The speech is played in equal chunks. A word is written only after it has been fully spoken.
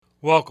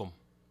Welcome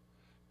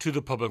to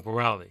the Public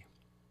Morality.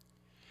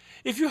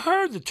 If you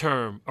heard the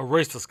term a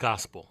raceless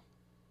gospel,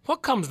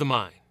 what comes to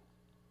mind?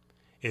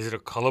 Is it a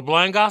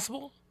colorblind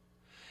gospel?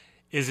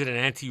 Is it an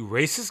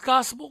anti-racist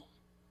gospel?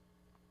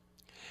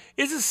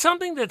 Is it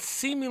something that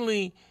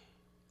seemingly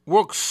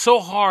works so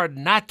hard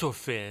not to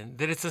offend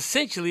that it's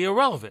essentially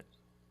irrelevant?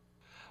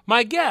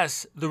 My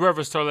guess, the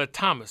Reverend Starlette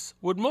Thomas,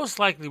 would most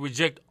likely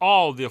reject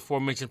all the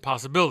aforementioned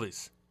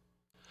possibilities.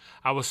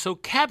 I was so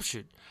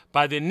captured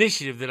by the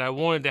initiative that I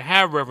wanted to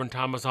have Reverend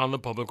Thomas on the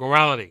Public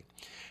Morality.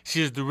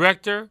 She is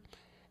director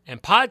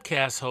and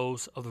podcast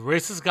host of the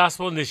Raceless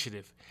Gospel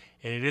Initiative,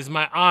 and it is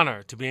my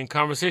honor to be in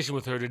conversation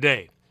with her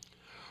today.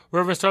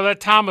 Reverend Starlette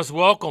Thomas,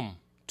 welcome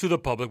to the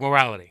Public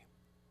Morality.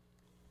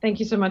 Thank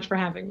you so much for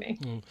having me.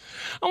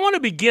 I want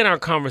to begin our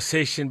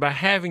conversation by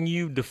having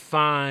you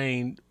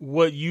define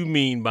what you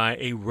mean by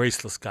a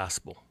raceless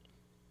gospel.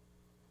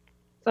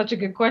 Such a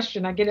good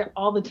question. I get it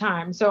all the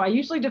time. So I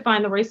usually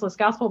define the raceless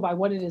gospel by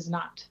what it is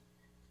not.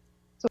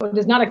 So it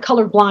is not a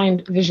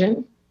colorblind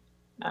vision.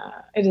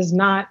 It is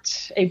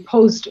not a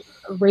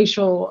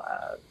post-racial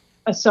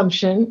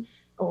assumption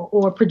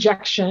or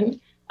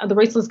projection. The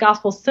raceless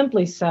gospel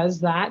simply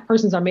says that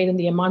persons are made in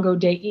the imago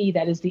Dei,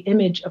 that is the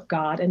image of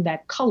God, and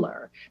that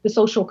color, the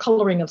social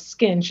coloring of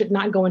skin, should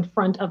not go in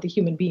front of the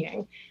human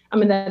being.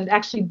 That it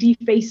actually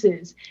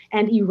defaces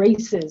and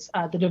erases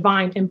the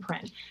divine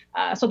imprint.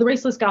 So the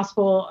raceless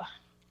gospel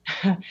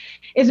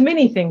is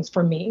many things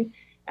for me,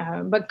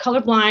 but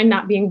colorblind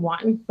not being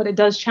one, but it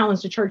does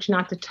challenge the church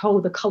not to toe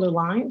the color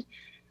line.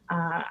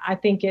 I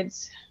think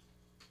it's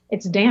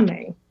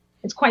damning.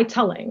 It's quite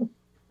telling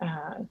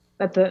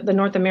that the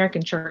North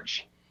American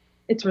church,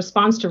 its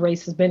response to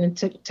race has been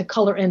to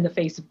color in the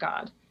face of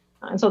God.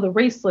 And so the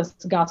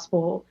raceless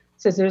gospel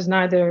says there's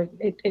neither,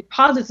 it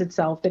posits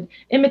itself, that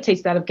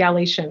imitates that of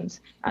Galatians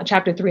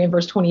chapter 3 and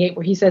verse 28,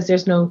 where he says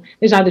there's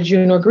neither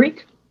Jew nor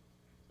Greek,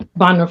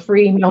 bond nor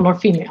free, male nor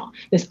female,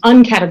 this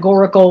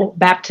uncategorical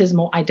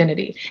baptismal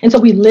identity. And so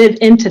we live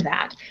into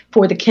that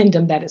for the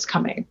kingdom that is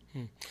coming.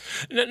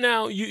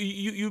 Now,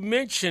 you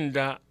mentioned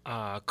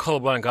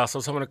colorblind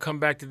gospel, so I'm going to come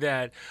back to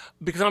that,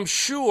 because I'm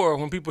sure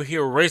when people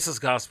hear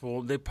racist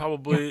gospel, they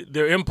probably,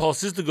 their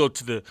impulse is to go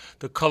to the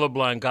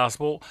colorblind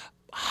gospel.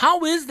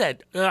 How is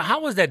that?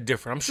 How is that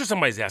different? I'm sure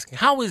somebody's asking,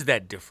 how is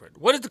that different?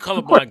 What is the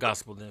colorblind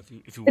gospel then,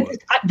 if you would?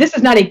 This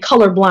is not a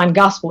colorblind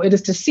gospel. It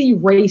is to see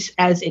race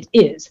as it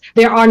is.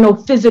 There are no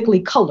physically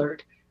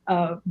colored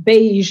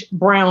beige,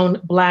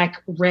 brown,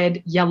 black,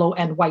 red, yellow,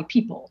 and white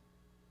people.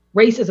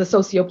 Race is a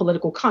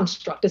socio-political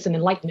construct. It's an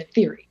Enlightenment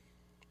theory.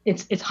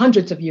 It's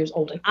hundreds of years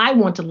old. And I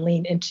want to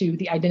lean into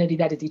the identity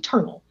that is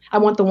eternal. I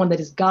want the one that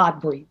is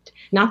God-breathed,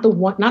 not the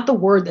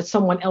word that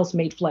someone else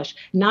made flesh,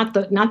 not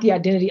the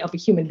identity of a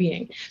human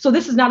being. So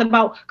this is not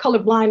about color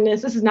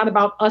blindness. This is not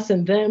about us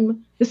and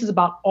them. This is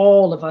about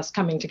all of us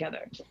coming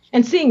together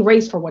and seeing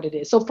race for what it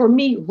is. So for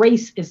me,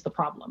 race is the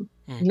problem,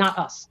 not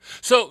us.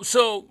 So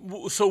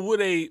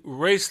would a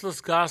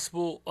raceless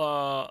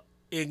gospel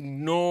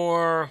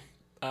ignore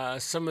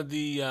some of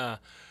the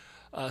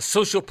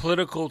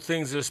social-political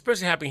things that are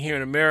especially happening here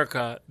in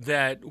America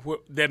that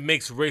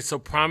makes race so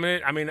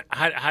prominent? I mean,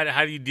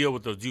 how do you deal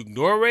with those? Do you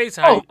ignore race?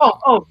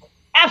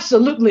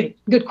 Absolutely.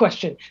 Good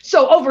question.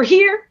 So over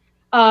here,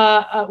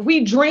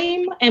 we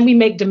dream and we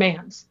make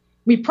demands.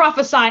 We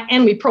prophesy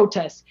and we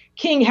protest.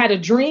 King had a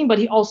dream, but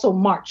he also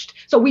marched.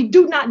 So we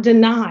do not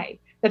deny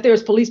that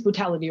there's police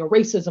brutality or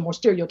racism or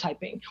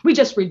stereotyping. We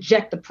just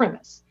reject the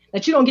premise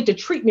that you don't get to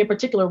treat me a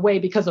particular way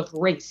because of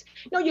race.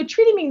 No, you're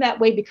treating me that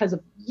way because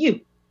of you.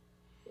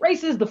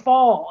 Race is the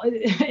fall.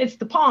 It's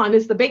the pawn.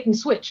 It's the bait and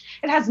switch.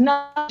 It has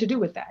nothing to do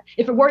with that.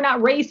 If it were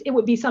not race, it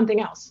would be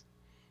something else.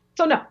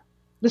 So no,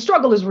 the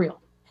struggle is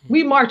real.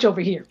 We march over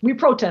here. We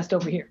protest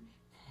over here.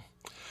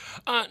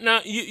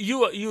 Now,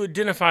 you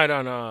identified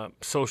on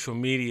social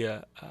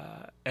media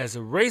as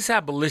a race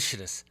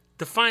abolitionist.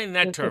 Define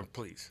that term,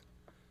 please.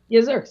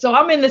 Yes, sir. So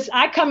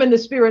I come in the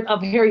spirit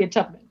of Harriet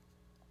Tubman.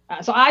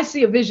 So I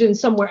see a vision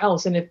somewhere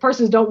else. And if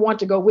persons don't want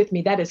to go with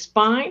me, that is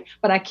fine,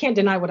 but I can't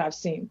deny what I've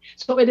seen.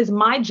 So it is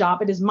my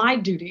job, it is my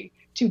duty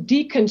to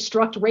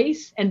deconstruct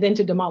race and then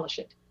to demolish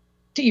it,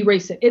 to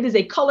erase it. It is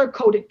a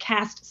color-coded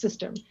caste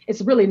system.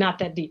 It's really not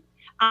that deep.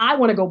 I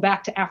want to go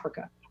back to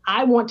Africa.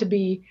 I want to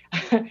be,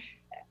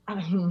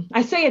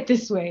 I say it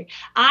this way,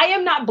 I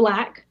am not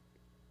Black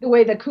the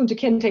way that Kunta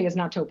Kinte is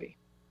not Toby.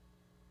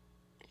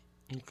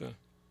 Okay.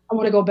 I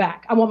want to go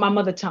back. I want my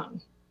mother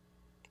tongue.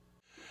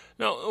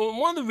 Now,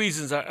 one of the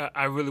reasons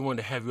I really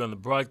wanted to have you on the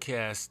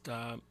broadcast,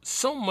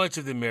 so much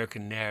of the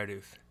American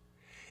narrative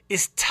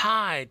is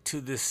tied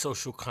to this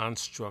social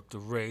construct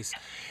of race.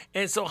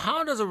 And so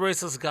how does a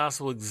raceless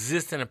gospel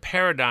exist in a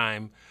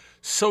paradigm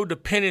so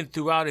dependent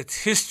throughout its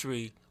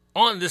history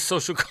on this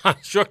social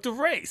construct of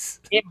race?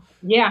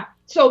 Yeah.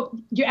 So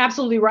you're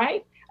absolutely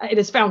right. It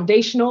is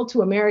foundational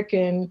to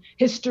American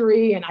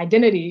history and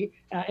identity,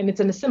 and it's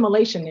an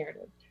assimilation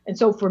narrative. And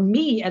so for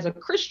me as a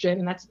Christian,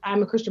 and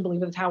I'm a Christian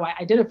believer, that's how I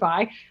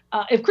identify,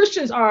 if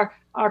Christians are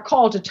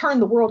called to turn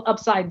the world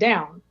upside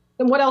down,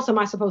 then what else am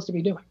I supposed to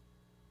be doing?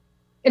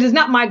 It is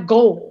not my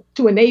goal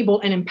to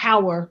enable and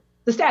empower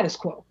the status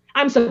quo.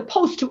 I'm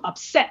supposed to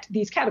upset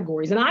these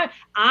categories. And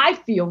I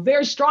feel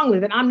very strongly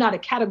that I'm not a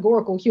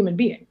categorical human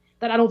being,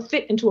 that I don't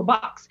fit into a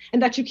box,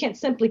 and that you can't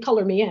simply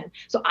color me in.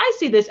 So I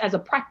see this as a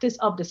practice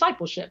of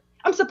discipleship.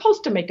 I'm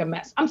supposed to make a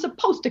mess. I'm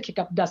supposed to kick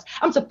up dust.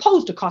 I'm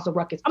supposed to cause a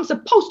ruckus. I'm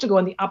supposed to go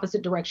in the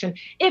opposite direction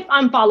if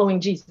I'm following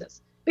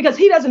Jesus, because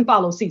he doesn't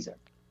follow Caesar.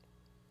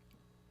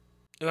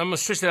 And I'm going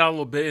to switch that out a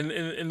little bit.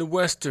 In the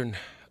Western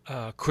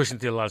Christian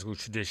theological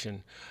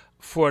tradition,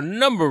 for a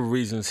number of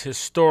reasons,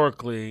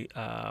 historically,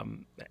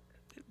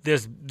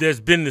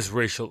 there's been this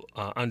racial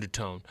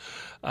undertone.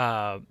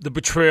 The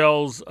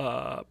portrayals,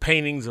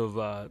 paintings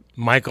of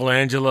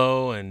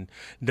Michelangelo and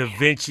Da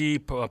Vinci,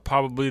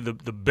 probably the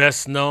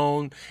best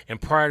known. And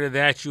prior to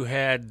that, you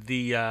had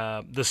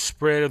the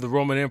spread of the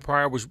Roman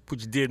Empire,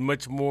 which did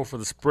much more for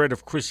the spread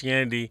of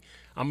Christianity.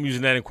 I'm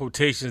using that in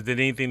quotations than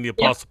anything the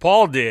Apostle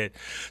Paul did.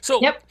 So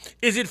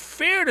is it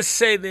fair to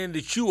say then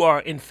that you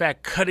are, in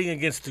fact, cutting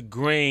against the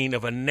grain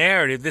of a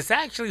narrative that's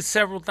actually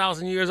several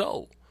thousand years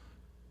old?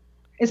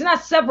 It's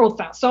not several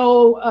thousand.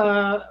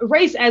 So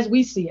race as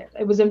we see it,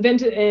 it was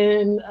invented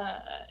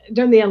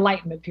during the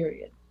Enlightenment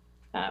period.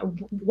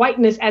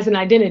 Whiteness as an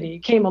identity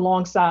came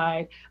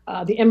alongside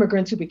the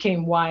immigrants who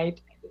became white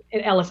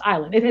at Ellis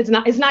Island. It's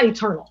not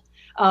eternal.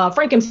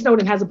 Frank M.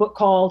 Snowden has a book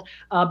called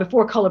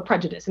Before Color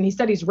Prejudice, and he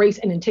studies race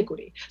and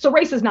antiquity. So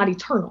race is not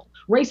eternal.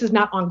 Race is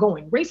not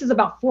ongoing. Race is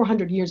about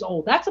 400 years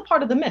old. That's a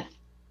part of the myth.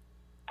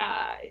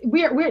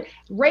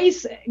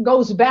 Race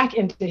goes back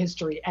into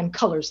history and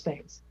colors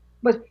things.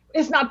 But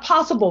it's not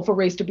possible for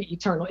race to be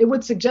eternal. It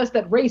would suggest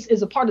that race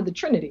is a part of the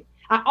Trinity.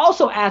 I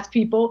also ask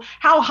people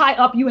how high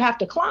up you have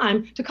to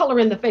climb to color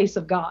in the face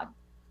of God.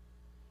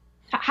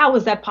 How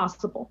is that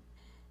possible?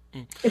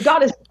 If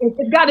God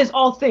is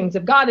all things,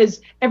 if God is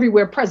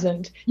everywhere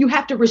present, you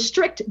have to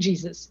restrict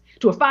Jesus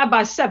to a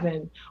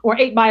 5x7 or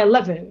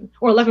 8x11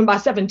 or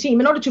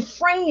 11x17 in order to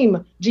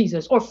frame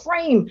Jesus or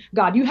frame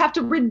God. You have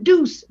to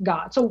reduce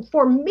God. So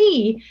for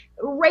me,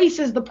 race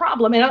is the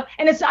problem, and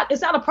it's not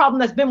a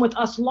problem that's been with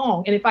us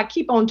long. And if I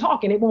keep on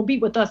talking, it won't be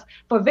with us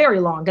for very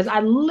long, because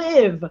I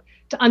live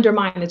to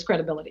undermine its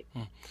credibility.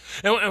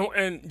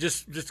 And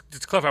just to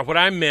clarify, what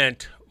I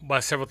meant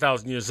by several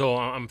thousand years old,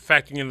 I'm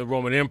factoring in the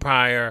Roman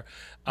Empire,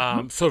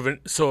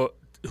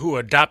 who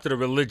adopted a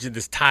religion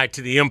that's tied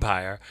to the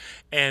empire,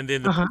 and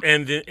then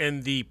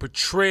the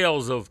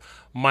portrayals of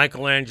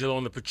Michelangelo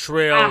and the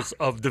portrayals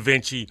of Da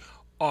Vinci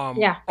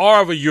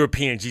are of a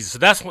European Jesus. So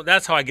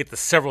that's how I get the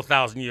several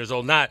thousand years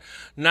old. Not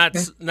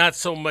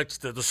so much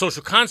the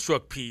social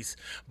construct piece,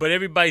 but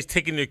everybody's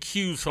taking their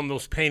cues from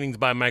those paintings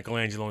by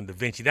Michelangelo and Da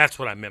Vinci. That's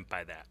what I meant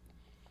by that.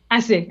 I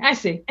see.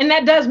 And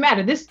that does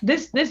matter. This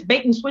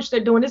bait and switch they're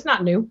doing, it's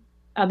not new.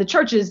 The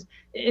church is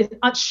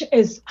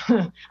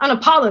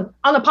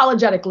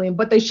unapologetically,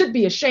 but they should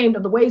be ashamed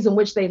of the ways in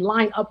which they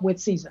line up with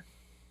Caesar.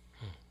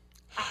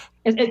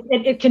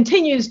 It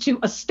continues to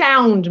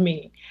astound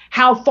me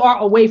how far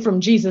away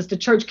from Jesus the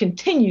church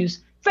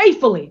continues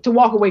faithfully to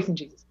walk away from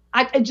Jesus.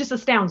 It just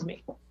astounds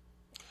me.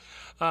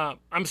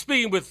 I'm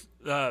speaking with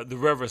the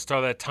Reverend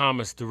Starlette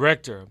Thomas,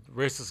 director of the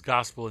Raceless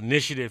Gospel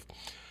Initiative.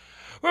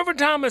 Reverend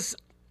Thomas,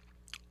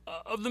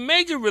 of the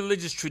major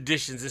religious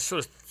traditions, is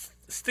sort of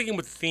sticking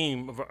with the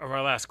theme of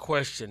our last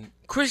question.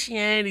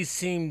 Christianity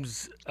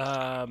seems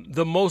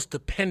the most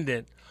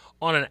dependent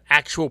on an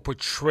actual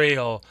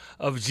portrayal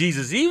of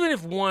Jesus, even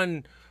if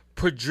one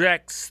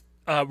rejects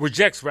the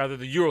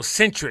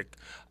Eurocentric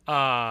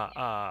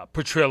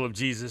portrayal of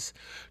Jesus.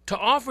 To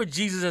offer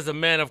Jesus as a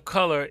man of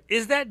color,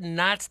 is that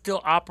not still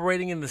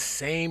operating in the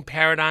same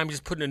paradigm,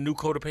 just putting a new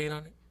coat of paint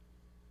on it?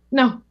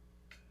 No,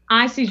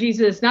 I see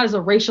Jesus not as a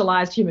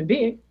racialized human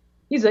being.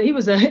 He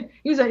was a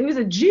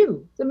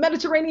Jew, the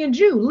Mediterranean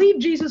Jew. Leave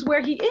Jesus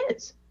where he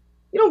is.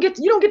 You don't get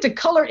to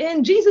color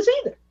in Jesus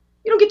either.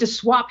 You don't get to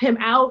swap him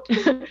out.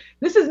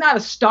 This is not a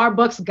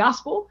Starbucks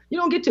gospel. You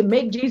don't get to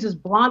make Jesus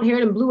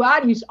blonde-haired and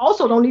blue-eyed. You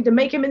also don't need to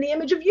make him in the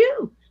image of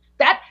you.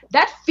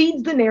 That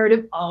feeds the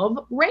narrative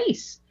of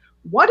race.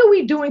 What are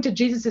we doing to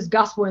Jesus's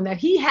gospel in that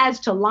he has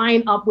to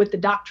line up with the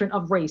doctrine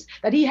of race,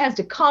 that he has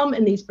to come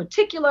in these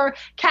particular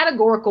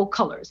categorical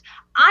colors?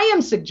 I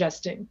am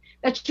suggesting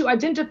that you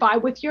identify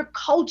with your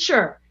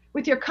culture,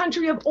 with your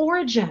country of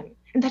origin,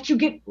 and that you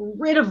get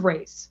rid of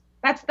race.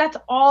 That's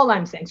all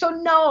I'm saying. So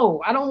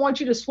no, I don't want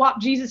you to swap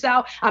Jesus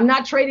out. I'm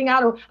not trading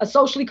out a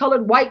socially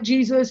colored white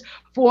Jesus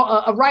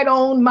for a right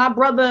on my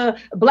brother,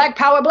 black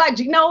power, black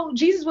Jesus. No,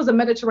 Jesus was a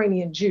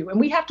Mediterranean Jew, and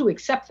we have to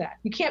accept that.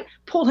 You can't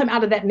pull him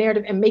out of that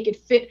narrative and make it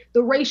fit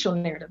the racial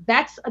narrative.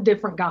 That's a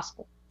different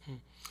gospel.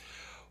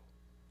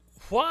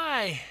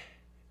 Why,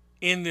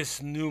 in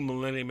this new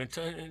millennium,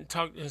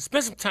 and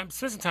spend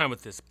some time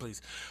with this,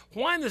 please.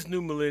 Why in this new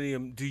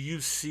millennium do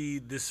you see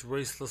this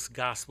raceless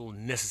gospel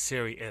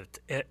necessary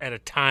at a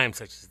time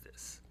such as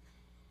this?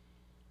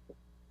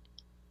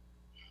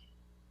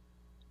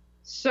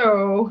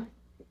 So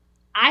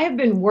I have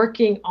been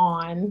working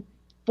on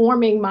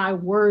forming my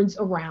words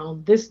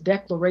around this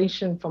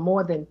declaration for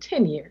more than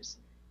 10 years.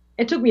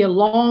 It took me a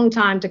long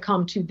time to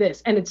come to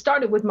this. And it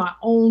started with my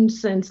own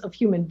sense of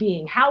human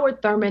being.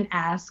 Howard Thurman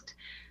asked,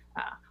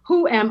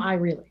 who am I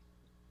really?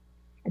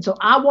 And so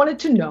I wanted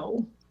to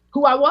know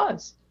who I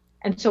was.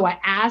 And so I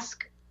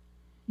asked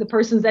the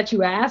persons that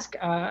you ask,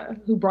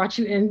 who brought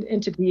you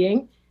into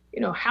being,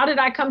 how did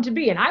I come to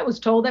be? And I was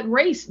told that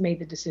race made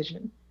the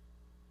decision,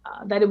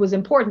 that it was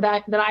important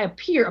that I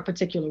appear a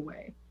particular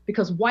way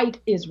because white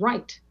is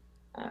right.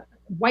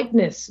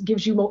 Whiteness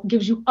gives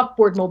you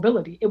upward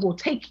mobility. It will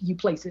take you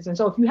places. And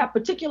so if you have a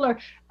particular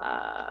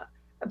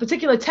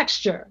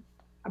texture,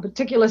 a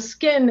particular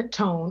skin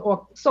tone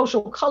or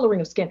social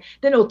coloring of skin,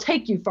 then it'll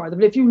take you farther.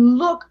 But if you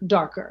look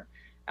darker,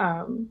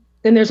 then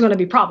there's going to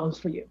be problems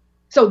for you.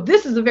 So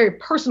this is a very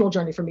personal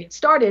journey for me. It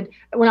started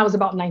when I was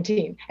about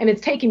 19, and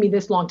it's taken me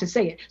this long to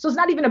say it. So it's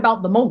not even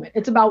about the moment.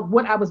 It's about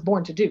what I was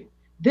born to do.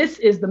 This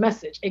is the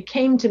message. It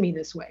came to me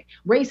this way.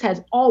 Race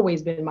has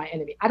always been my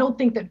enemy. I don't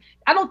think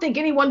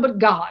anyone but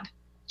God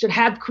should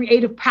have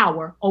creative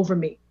power over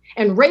me.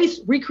 And race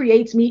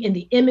recreates me in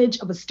the image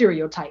of a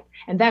stereotype.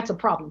 And that's a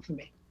problem for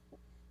me.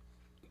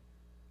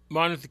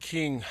 Martin Luther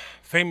King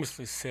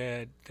famously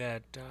said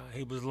that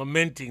he was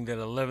lamenting that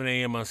 11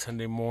 a.m. on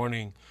Sunday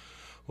morning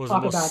was the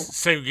most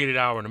segregated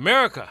hour in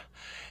America.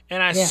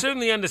 And I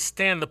certainly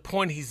understand the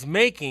point he's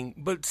making,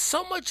 but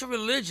so much of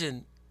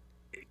religion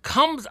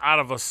comes out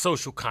of a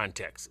social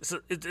context.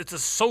 It's a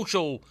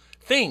social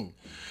thing.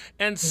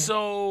 And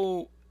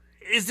so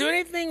is there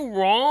anything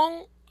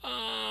wrong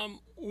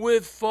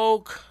with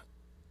folk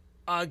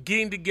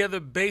getting together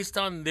based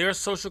on their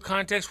social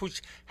context,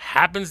 which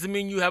happens to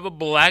mean you have a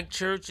black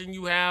church and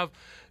you have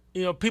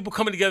people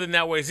coming together in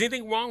that way? Is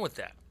anything wrong with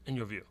that in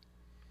your view?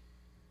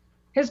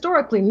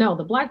 Historically, no.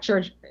 The black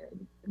church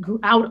grew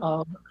out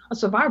of a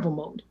survival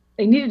mode.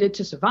 They needed it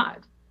to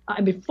survive.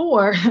 And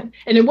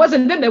it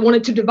wasn't them that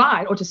wanted to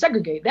divide or to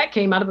segregate. That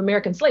came out of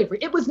American slavery.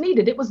 It was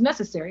needed. It was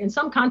necessary. In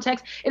some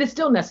contexts, it is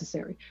still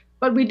necessary.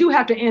 But we do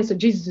have to answer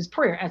Jesus'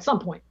 prayer at some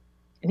point.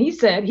 And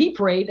he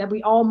prayed that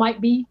we all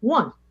might be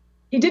one.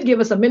 He did give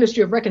us a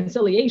ministry of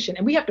reconciliation,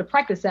 and we have to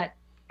practice that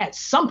at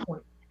some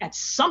point. At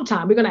some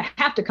time, we're going to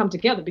have to come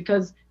together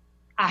because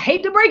I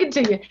hate to break it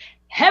to you,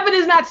 heaven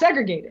is not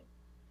segregated.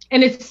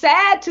 And it's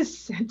sad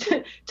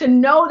to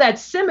know that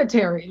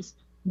cemeteries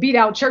beat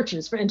out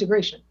churches for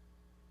integration.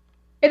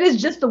 It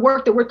is just the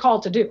work that we're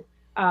called to do.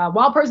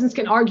 While persons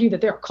can argue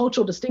that there are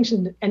cultural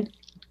distinctions and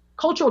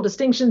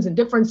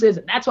differences,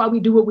 and that's why we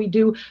do what we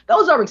do,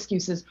 those are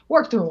excuses.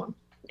 Work through them.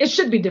 It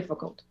should be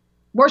difficult.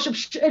 Worship,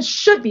 it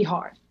should be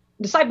hard.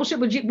 Discipleship,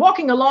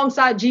 walking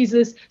alongside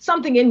Jesus,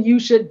 something in you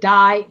should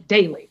die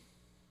daily.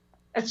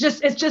 It's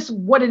just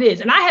what it is.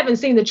 And I haven't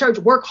seen the church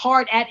work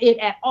hard at it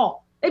at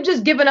all. They've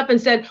just given up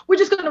and said, we're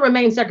just going to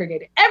remain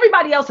segregated.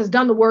 Everybody else has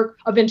done the work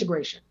of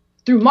integration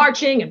through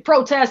marching and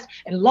protest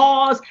and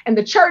laws, and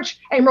the church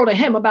ain't wrote a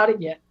hymn about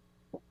it yet.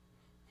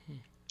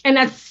 And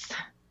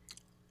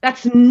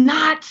that's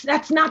not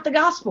the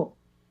gospel.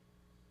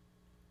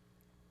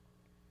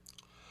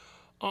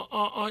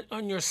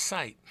 On your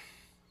site,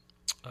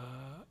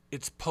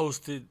 it's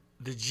posted,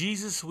 the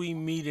Jesus we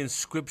meet in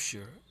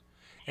Scripture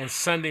and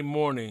Sunday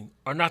morning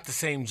are not the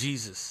same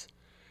Jesus.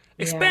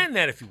 Expand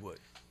that if you would.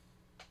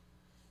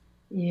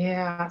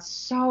 Yeah,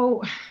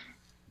 so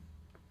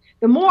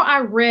the more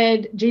I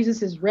read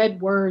Jesus's red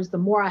words, the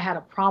more I had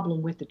a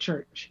problem with the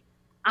church.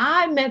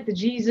 I met the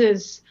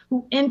Jesus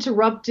who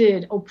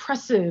interrupted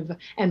oppressive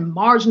and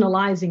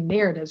marginalizing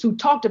narratives, who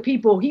talked to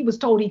people he was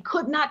told he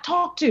could not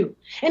talk to.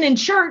 And in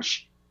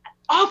church,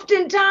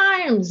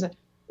 oftentimes,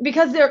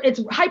 because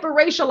it's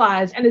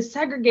hyper-racialized and it's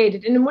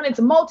segregated, and when it's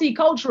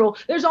multicultural,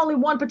 there's only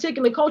one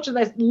particular culture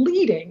that's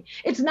leading.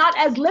 It's not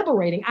as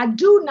liberating. I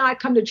do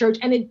not come to church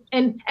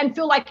and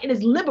feel like it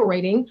is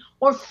liberating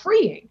or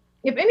freeing.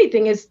 If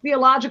anything, it's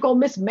theological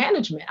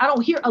mismanagement. I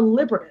don't hear a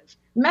liberative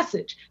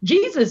message.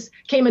 Jesus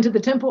came into the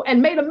temple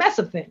and made a mess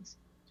of things.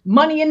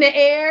 Money in the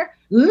air,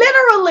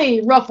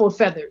 literally ruffled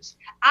feathers.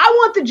 I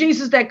want the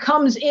Jesus that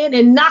comes in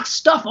and knocks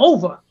stuff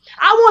over.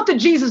 I want the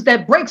Jesus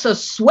that breaks a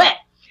sweat.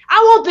 I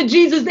want the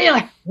Jesus they're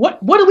like,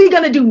 what are we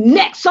going to do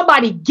next?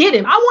 Somebody get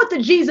him. I want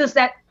the Jesus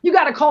that you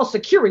got to call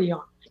security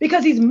on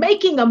because he's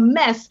making a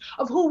mess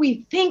of who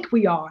we think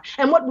we are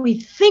and what we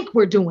think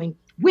we're doing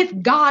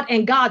with God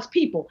and God's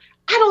people.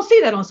 I don't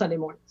see that on Sunday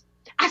mornings.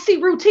 I see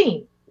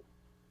routine.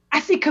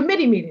 I see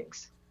committee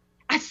meetings.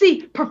 I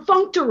see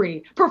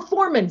perfunctory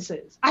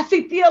performances. I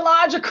see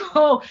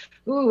theological,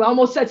 I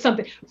almost said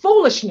something,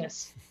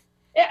 foolishness.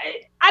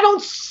 I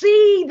don't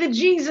see the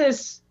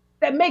Jesus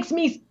that makes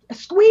me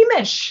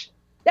squeamish,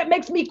 that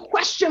makes me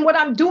question what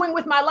I'm doing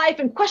with my life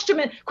and question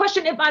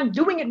if I'm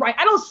doing it right.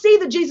 I don't see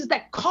the Jesus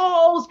that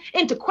calls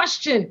into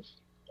question,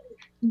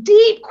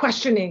 deep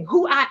questioning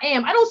who I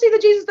am. I don't see the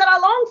Jesus that I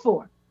long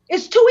for.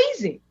 It's too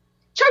easy.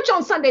 Church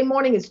on Sunday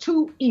morning is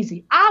too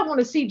easy. I want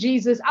to see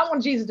Jesus. I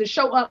want Jesus to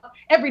show up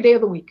every day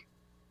of the week,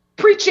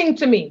 preaching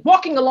to me,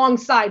 walking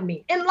alongside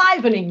me,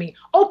 enlivening me,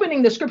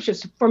 opening the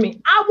scriptures for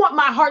me. I want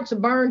my heart to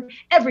burn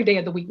every day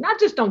of the week, not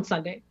just on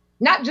Sunday,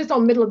 not just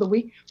on middle of the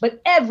week,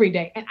 but every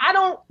day. And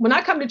when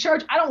I come to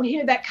church, I don't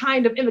hear that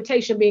kind of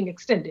invitation being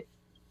extended.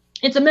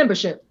 It's a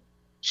membership.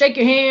 Shake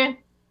your hand,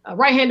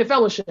 right-handed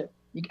fellowship.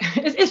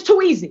 It's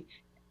too easy.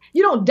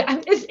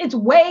 It's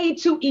way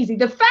too easy.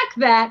 The fact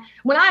that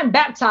when I am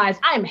baptized,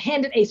 I am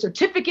handed a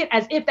certificate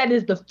as if that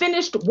is the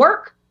finished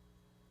work,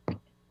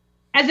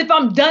 as if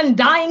I'm done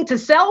dying to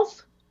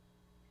self.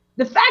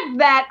 The fact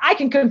that I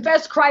can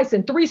confess Christ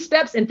in 3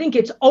 steps and think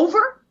it's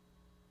over,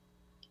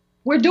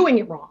 we're doing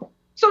it wrong.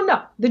 So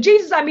no, the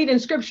Jesus I meet in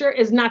scripture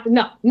is not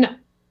no.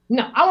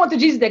 I want the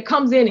Jesus that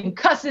comes in and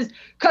cusses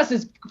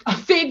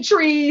fig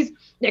trees,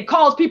 that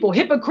calls people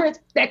hypocrites,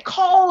 that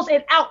calls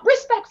it out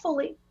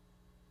respectfully.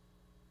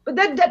 But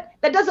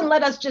that doesn't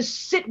let us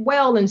just sit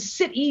well and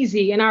sit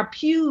easy in our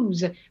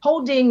pews,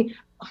 holding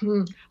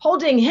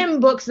hymn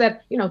books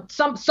that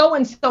some so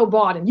and so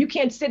bought, and you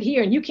can't sit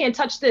here and you can't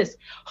touch this.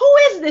 Who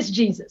is this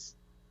Jesus?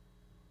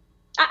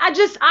 I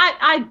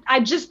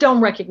just don't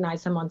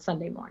recognize him on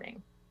Sunday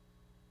morning.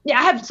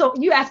 Yeah, So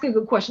you ask a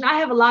good question. I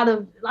have a lot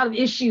of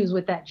issues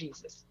with that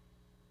Jesus.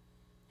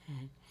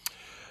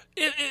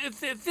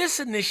 If this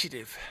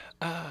initiative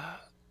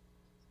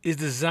is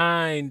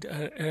designed,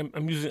 and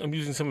I'm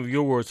using some of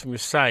your words from your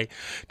site,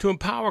 to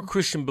empower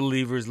Christian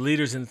believers,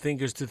 leaders, and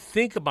thinkers to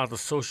think about the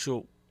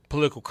social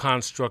political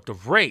construct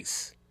of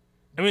race.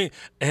 I mean,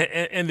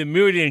 and the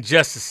myriad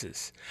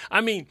injustices.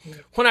 I mean,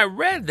 when I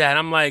read that,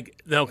 I'm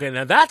like, okay,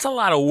 now that's a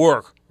lot of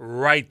work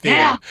right there.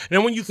 Yeah.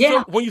 Now, when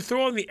you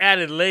throw in the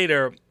added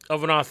layer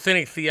of an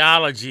authentic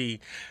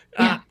theology,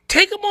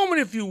 take a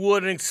moment, if you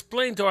would, and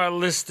explain to our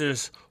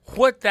listeners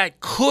what that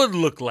could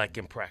look like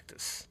in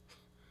practice.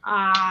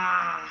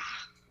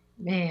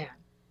 Man.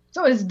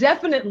 So it's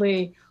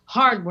definitely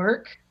hard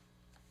work.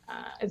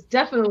 It's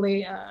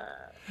definitely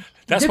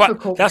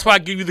difficult. That's why I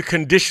give you the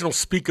conditional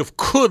speak of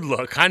could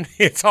look.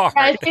 It's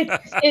hard.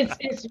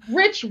 It's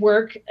rich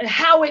work.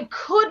 How it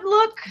could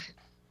look,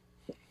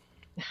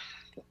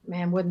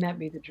 man, wouldn't that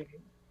be the dream?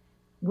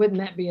 Wouldn't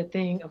that be a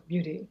thing of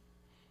beauty?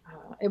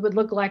 It would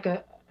look like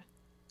a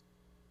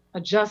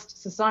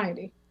just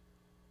society.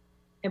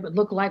 It would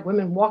look like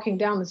women walking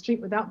down the street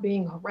without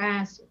being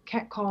harassed,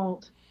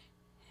 catcalled.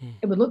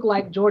 It would look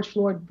like George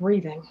Floyd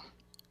breathing.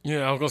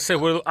 Yeah, I was going to say,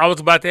 I was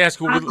about to ask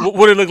you, what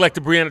would it look like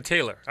to Breonna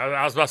Taylor?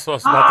 I was about to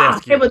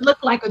ask you. It would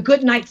look like a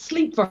good night's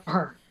sleep for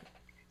her.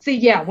 See,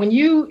 yeah,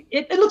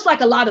 it looks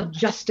like a lot of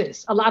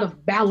justice, a lot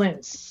of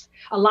balance,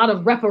 a lot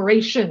of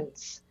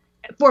reparations.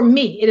 For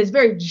me, it is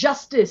very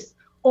justice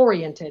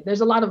oriented.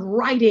 There's a lot of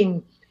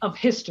writing of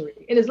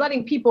history. It is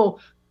letting people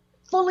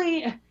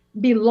fully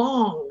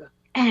belong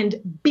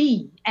and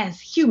be as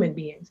human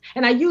beings.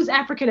 And I use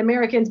African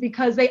Americans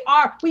because we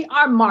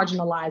are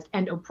marginalized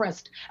and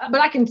oppressed. But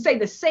I can say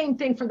the same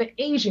thing for the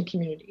Asian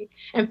community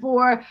and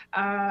for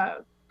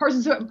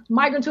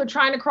migrants who are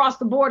trying to cross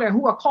the border,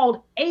 who are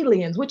called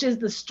aliens, which is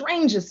the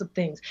strangest of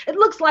things. It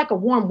looks like a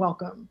warm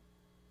welcome.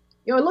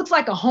 It looks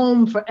like a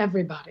home for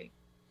everybody.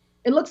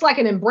 It looks like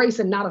an embrace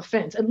and not a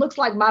fence. It looks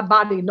like my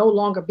body no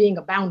longer being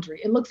a boundary.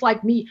 It looks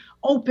like me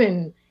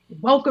open,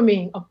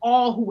 welcoming of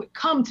all who would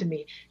come to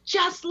me,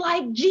 just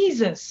like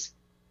Jesus.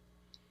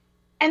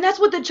 And that's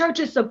what the church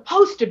is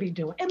supposed to be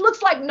doing. It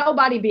looks like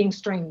nobody being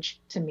strange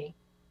to me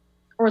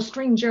or a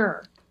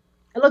stranger.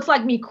 It looks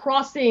like me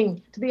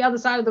crossing to the other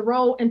side of the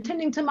road and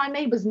tending to my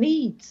neighbor's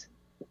needs.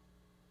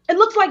 It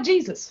looks like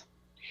Jesus.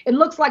 It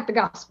looks like the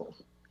gospel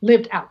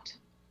lived out.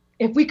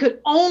 If we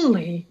could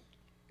only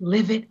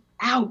live it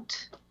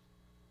out.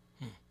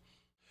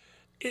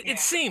 It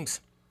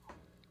seems,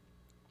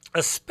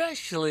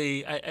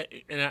 especially,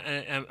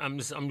 I'm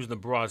using a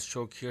broad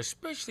stroke here,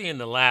 especially in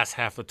the last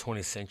half of the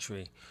 20th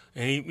century,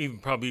 and even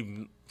probably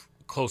even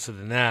closer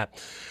than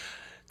that,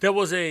 there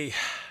was a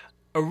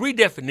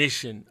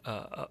redefinition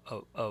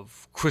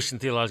of Christian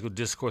theological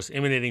discourse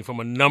emanating from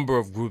a number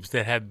of groups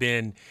that have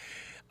been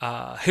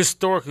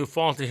historically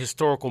fall into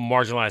historical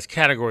marginalized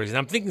categories. And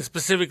I'm thinking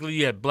specifically,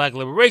 you had Black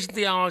liberation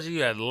theology,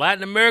 you had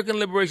Latin American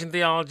liberation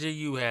theology,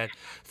 you had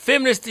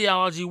feminist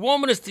theology,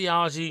 womanist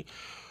theology.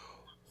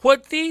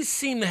 What these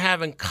seem to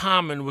have in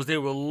common was they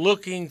were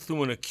looking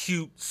through an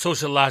acute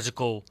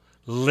sociological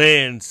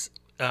lens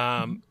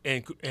and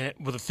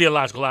with a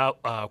theological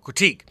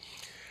critique.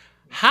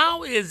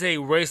 How is a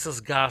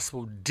raceless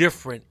gospel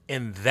different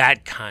in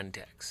that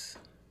context?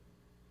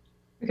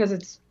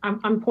 Because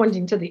I'm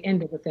pointing to the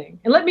end of the thing.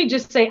 And let me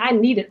just say, I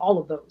needed all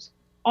of those.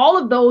 All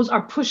of those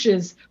are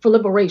pushes for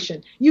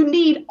liberation. You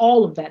need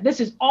all of that.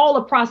 This is all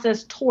a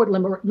process toward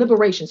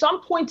liberation. So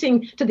I'm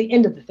pointing to the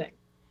end of the thing,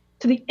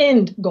 to the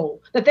end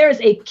goal, that there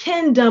is a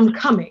kingdom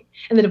coming.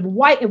 And that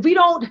if we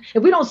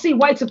don't see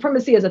white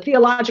supremacy as a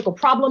theological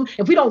problem,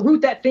 if we don't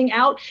root that thing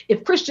out,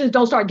 if Christians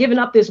don't start giving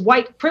up this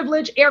white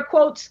privilege, air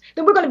quotes,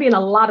 then we're going to be in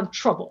a lot of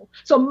trouble.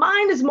 So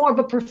mine is more of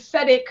a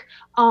prophetic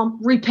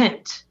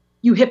repent,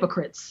 you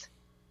hypocrites.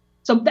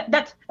 So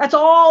that's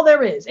all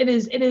there is. It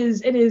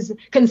is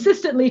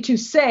consistently to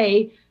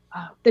say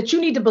that you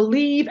need to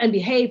believe and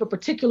behave a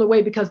particular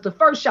way because the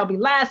first shall be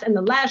last and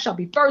the last shall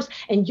be first.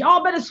 And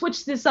y'all better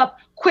switch this up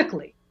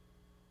quickly.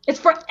 It's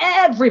for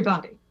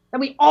everybody. that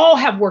we all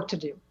have work to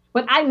do.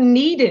 But I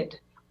needed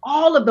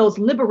all of those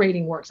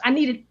liberating works. I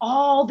needed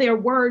all their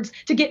words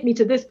to get me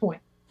to this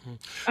point.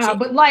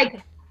 But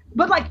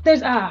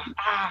there's I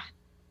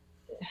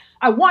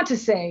want to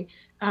say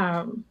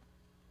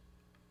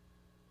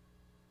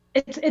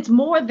it's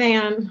more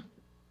than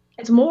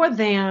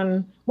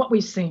what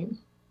we've seen.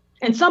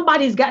 And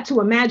somebody's got to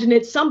imagine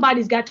it.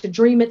 Somebody's got to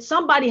dream it.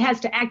 Somebody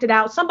has to act it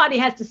out. Somebody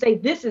has to say,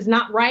 this is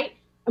not right.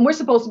 And we're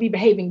supposed to be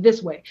behaving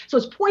this way. So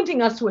it's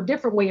pointing us to a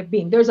different way of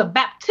being. There's a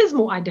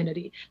baptismal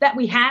identity that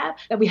we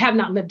have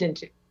not lived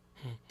into.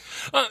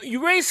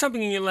 You raised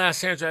something in your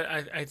last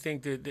answer. I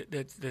think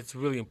that's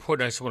really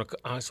important. I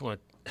just want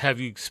to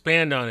have you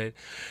expand on it,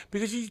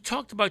 because you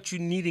talked about you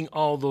needing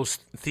all those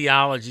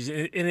theologies,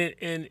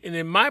 and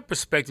in my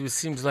perspective, it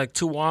seems like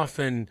too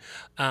often,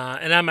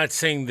 and I'm not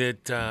saying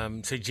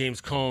that say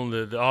James Cone,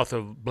 the author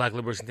of Black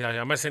Liberation Theology,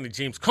 I'm not saying that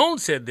James Cone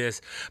said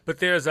this, but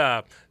there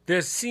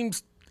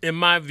seems, in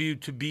my view,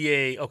 to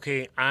be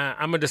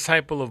I'm a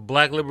disciple of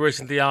Black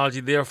liberation theology,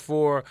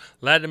 therefore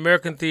Latin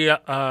American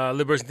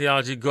liberation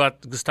theology,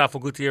 Gustavo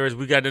Gutierrez,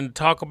 we got them to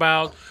talk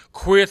about.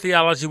 Queer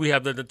theology, we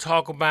have them to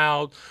talk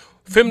about.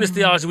 Feminist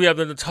theology, we have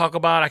them to talk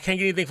about. I can't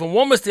get anything from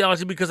womanist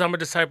theology because I'm a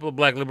disciple of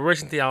Black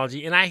liberation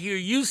theology. And I hear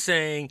you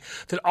saying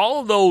that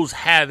all of those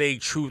have a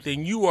truth,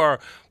 and you are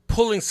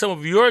pulling some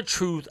of your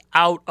truth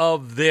out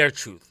of their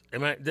truth.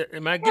 Am I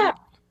getting? Yeah.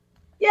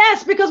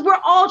 Yes, because we're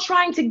all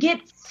trying to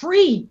get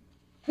free.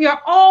 We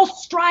are all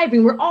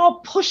striving. We're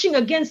all pushing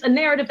against a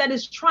narrative that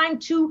is trying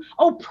to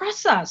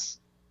oppress us.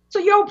 So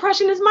your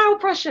oppression is my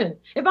oppression.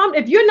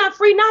 If you're not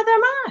free, neither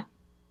am I.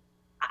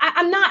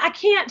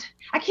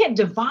 I can't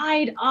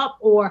divide up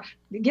or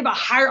give a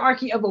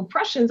hierarchy of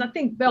oppressions. I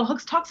think Bell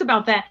Hooks talks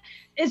about that.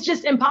 It's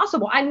just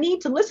impossible. I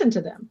need to listen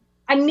to them.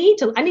 I need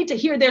to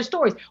hear their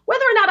stories.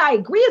 Whether or not I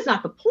agree is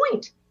not the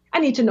point. I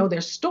need to know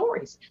their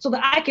stories so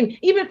that I can,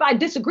 even if I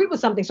disagree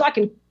with something, so I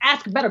can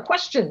ask better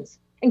questions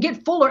and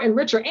get fuller and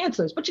richer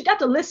answers. But you got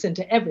to listen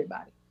to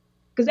everybody,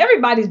 because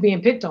everybody's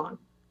being picked on.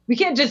 We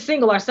can't just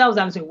single ourselves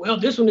out and say, well,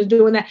 this one is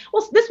doing that.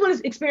 Well, this one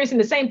is experiencing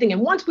the same thing. And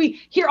once we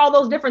hear all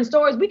those different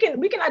stories, we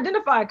can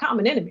identify a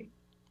common enemy.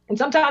 And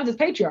sometimes it's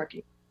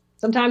patriarchy.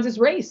 Sometimes it's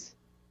race.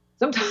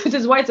 Sometimes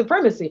it's white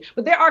supremacy.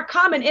 But there are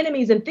common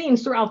enemies and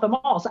themes throughout them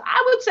all. So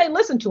I would say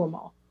listen to them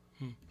all.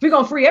 We're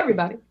going to free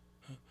everybody.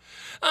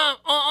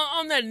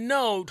 On that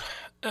note,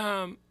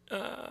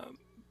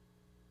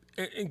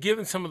 and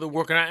given some of the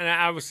work, and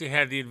I obviously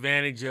had the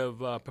advantage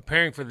of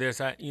preparing for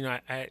this, I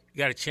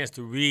got a chance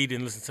to read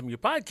and listen to some of your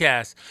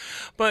podcasts.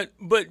 But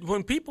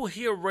when people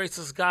hear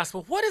Raceless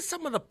Gospel, what is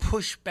some of the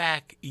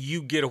pushback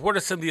you get, or what are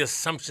some of the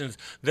assumptions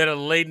that are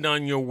laid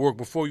on your work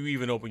before you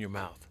even open your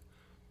mouth?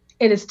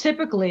 It is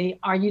typically,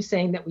 are you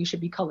saying that we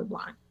should be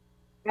colorblind?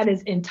 That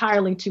is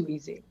entirely too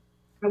easy.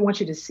 I want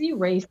you to see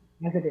race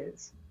as it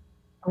is.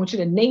 I want you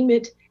to name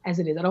it as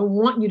it is. I don't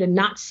want you to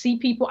not see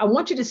people. I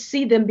want you to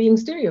see them being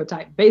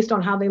stereotyped based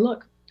on how they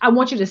look. I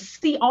want you to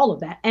see all of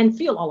that and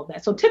feel all of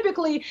that. So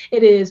typically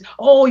it is,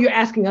 oh, you're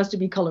asking us to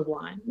be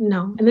colorblind.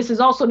 No. And this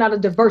is also not a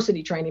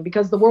diversity training,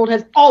 because the world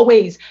has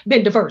always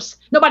been diverse.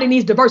 Nobody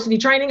needs diversity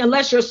training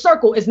unless your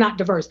circle is not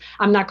diverse.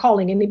 I'm not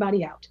calling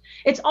anybody out.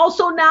 It's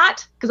also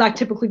not, because I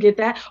typically get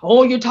that,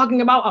 oh, you're talking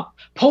about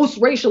a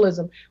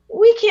post-racialism.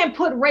 We can't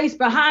put race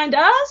behind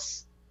us.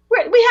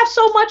 We have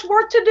so much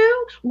work to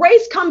do.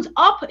 Race comes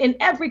up in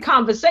every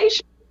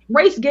conversation.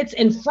 Race gets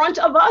in front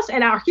of us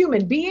and our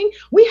human being.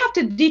 We have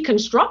to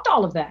deconstruct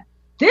all of that.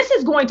 This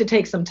is going to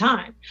take some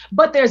time,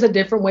 but there's a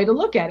different way to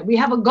look at it. We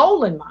have a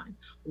goal in mind.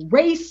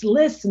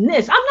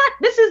 Racelessness.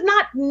 This is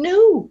not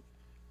new.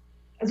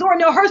 Zora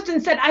Neale Hurston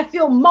said, I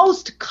feel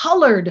most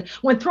colored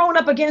when thrown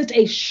up against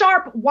a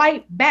sharp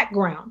white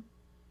background.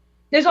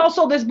 There's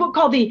also this book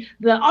called the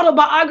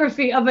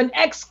Autobiography of an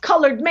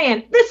Ex-Colored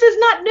Man. This is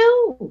not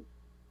new.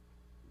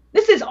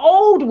 This is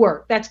old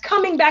work that's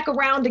coming back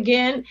around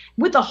again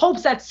with the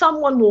hopes that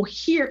someone will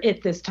hear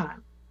it this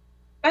time.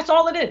 That's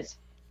all it is.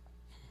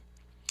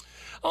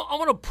 I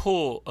want to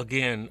pull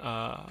again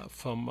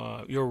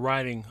from your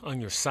writing on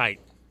your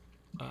site.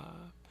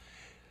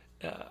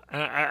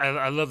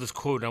 I love this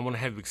quote, and I want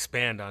to have you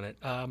expand on it.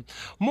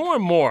 More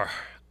and more,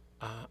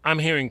 I'm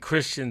hearing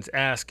Christians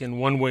ask in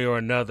one way or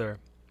another,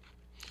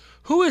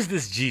 who is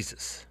this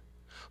Jesus?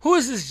 Who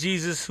is this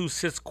Jesus who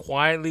sits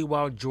quietly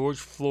while George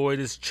Floyd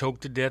is choked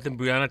to death and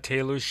Breonna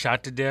Taylor is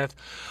shot to death?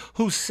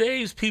 Who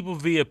saves people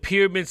via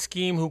pyramid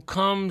scheme? Who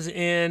comes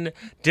in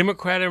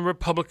Democrat and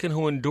Republican?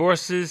 Who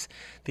endorses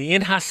the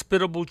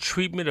inhospitable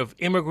treatment of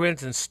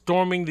immigrants and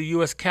storming the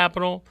U.S.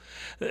 Capitol?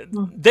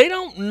 They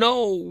don't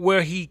know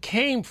where he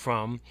came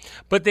from,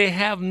 but they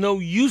have no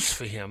use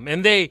for him,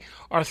 and they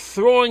are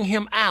throwing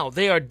him out.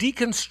 They are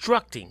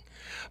deconstructing.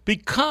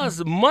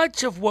 Because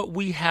much of what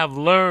we have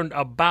learned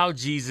about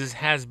Jesus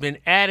has been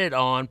added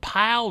on,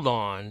 piled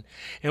on,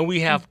 and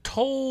we have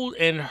told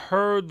and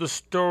heard the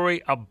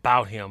story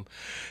about him.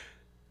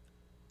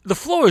 The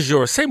floor is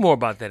yours. Say more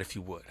about that if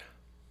you would.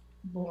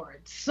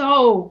 Lord.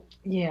 So,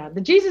 yeah,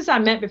 the Jesus I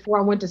met before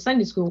I went to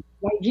Sunday school was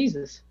white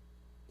Jesus.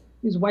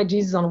 He was white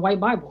Jesus on a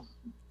white Bible.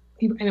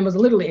 and it was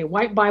literally a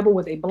white Bible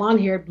with a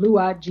blonde-haired,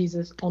 blue-eyed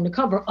Jesus on the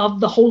cover of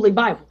the Holy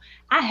Bible.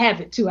 I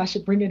have it too. I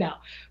should bring it out.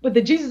 But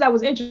the Jesus I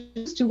was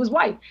introduced to was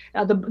white.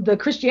 The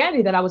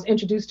Christianity that I was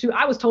introduced to,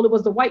 I was told it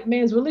was the white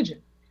man's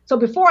religion. So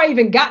before I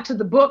even got to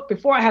the book,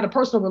 before I had a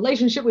personal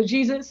relationship with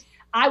Jesus,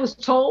 I was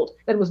told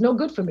that it was no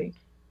good for me.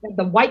 That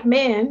the white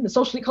man, the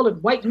socially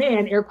colored white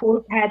man, air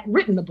quote, had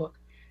written the book.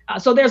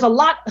 So there's a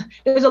lot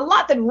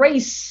that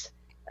race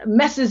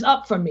messes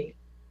up for me.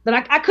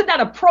 That I could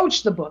not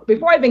approach the book.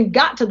 Before I even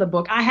got to the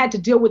book, I had to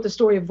deal with the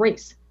story of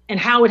race and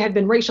how it had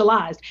been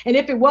racialized. And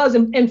if it was,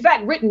 in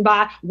fact, written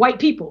by white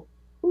people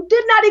who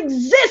did not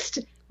exist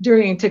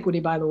during antiquity,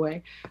 by the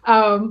way.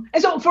 And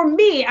so for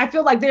me, I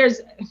feel like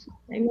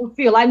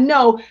I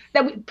know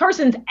that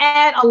persons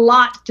add a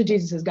lot to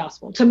Jesus's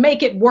gospel to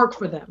make it work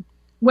for them.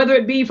 Whether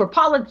it be for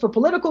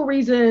political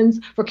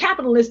reasons, for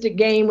capitalistic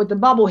gain with the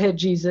bubblehead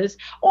Jesus,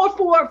 or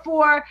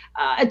to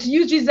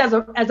use Jesus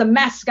as a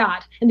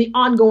mascot in the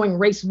ongoing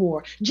race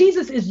war.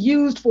 Jesus is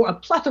used for a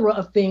plethora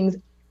of things,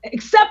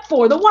 except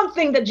for the one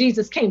thing that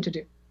Jesus came to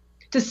do,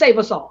 to save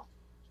us all.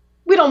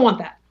 We don't want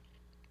that.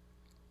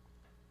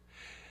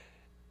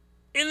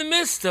 In the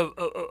midst of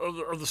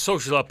the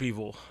social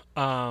upheaval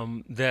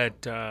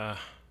that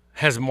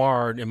has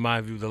marred, in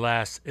my view,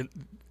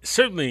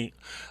 certainly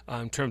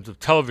in terms of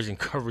television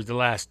coverage, the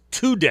last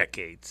 2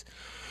 decades,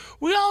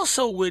 we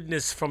also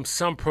witnessed from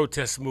some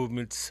protest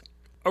movements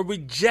a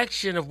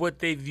rejection of what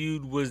they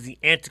viewed was the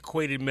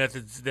antiquated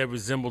methods that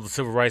resembled the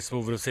civil rights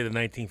movement of, say, the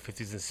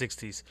 1950s and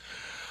 60s.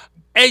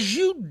 As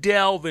you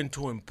delve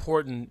into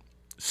important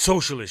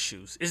social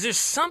issues, is there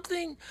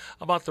something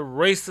about the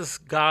Raceless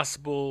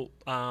gospel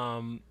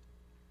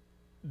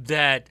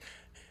that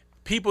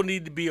people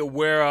need to be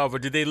aware of, or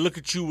did they look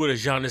at you with a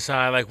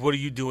genocide, like, what are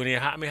you doing here?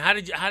 How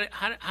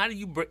do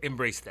you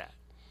embrace that?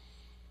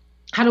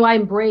 How do I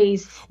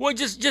embrace? Well,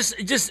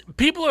 just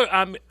people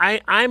are.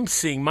 I'm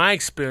seeing, my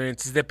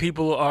experience is that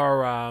people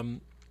are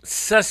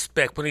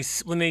suspect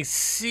when they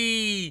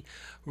see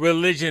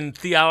religion,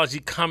 theology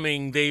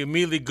coming. They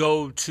immediately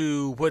go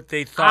to what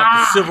they thought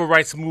the civil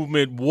rights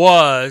movement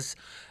was.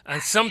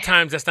 And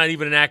sometimes that's not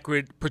even an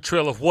accurate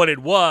portrayal of what it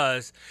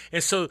was.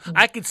 And so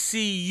I could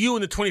see you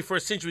in the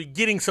 21st century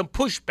getting some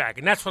pushback.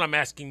 And that's what I'm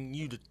asking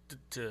you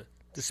to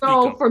speak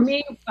on. So for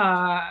me,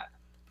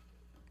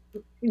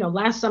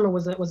 last summer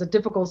was a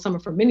difficult summer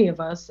for many of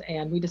us.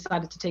 And we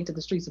decided to take to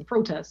the streets and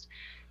protest.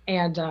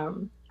 And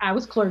I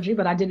was clergy,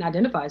 but I didn't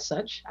identify as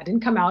such. I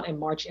didn't come out and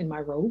march in my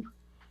robe.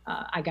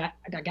 I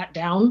got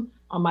down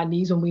on my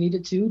knees when we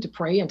needed to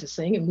pray and to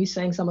sing. And we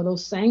sang some of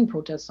those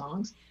protest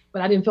songs.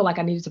 But I didn't feel like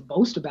I needed to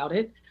boast about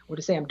it or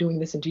to say I'm doing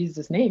this in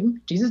Jesus'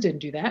 name. Jesus didn't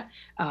do that.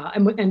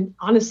 And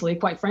honestly,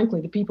 quite frankly,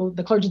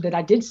 the clergy that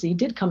I did see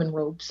did come in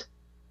robes.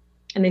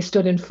 And they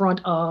stood in front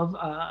of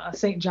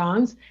St.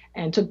 John's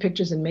and took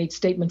pictures and made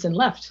statements and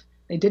left.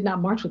 They did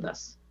not march with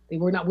us. They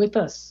were not with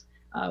us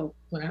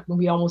when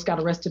we almost got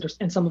arrested,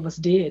 and some of us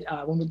did,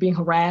 when we were being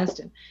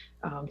harassed and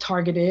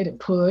targeted and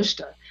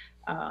pushed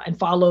and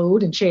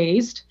followed and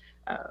chased.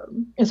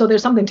 And so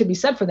there's something to be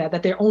said for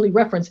that their only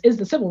reference is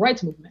the civil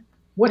rights movement.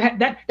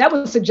 That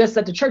would suggest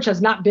that the church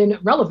has not been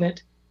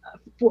relevant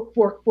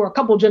for a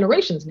couple of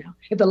generations now.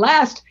 If the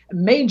last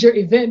major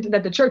event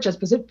that the church has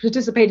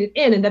participated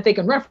in and that they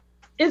can reference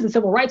is the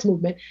civil rights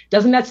movement,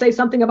 doesn't that say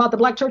something about the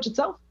Black church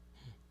itself?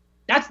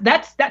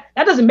 That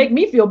doesn't make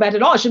me feel bad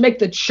at all. It should make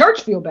the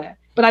church feel bad.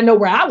 But I know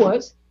where I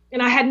was,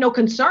 and I had no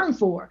concern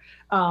for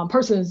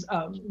persons'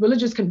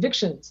 religious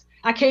convictions.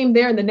 I came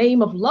there in the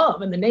name of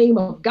love, in the name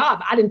of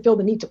God. I didn't feel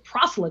the need to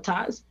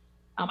proselytize.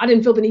 I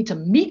didn't feel the need to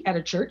meet at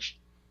a church.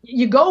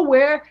 You go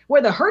where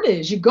the hurt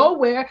is, you go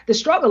where the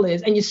struggle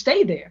is, and you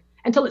stay there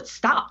until it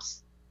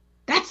stops.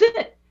 That's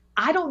it.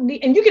 I don't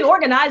need, and you can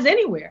organize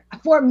anywhere.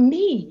 For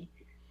me,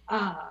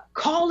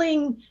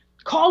 calling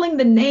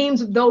the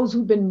names of those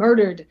who've been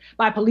murdered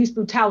by police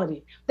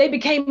brutality. They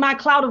became my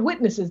cloud of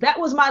witnesses. That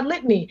was my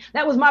litany.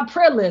 That was my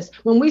prayer list.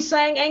 When we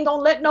sang "Ain't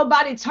Gonna Let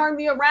Nobody Turn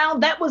Me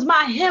Around," that was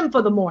my hymn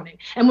for the morning.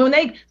 And when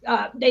they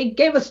would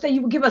give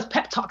us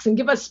pep talks and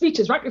give us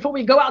speeches right before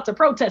we go out to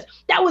protest,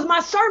 that was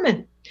my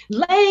sermon.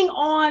 Laying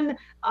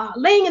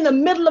in the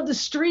middle of the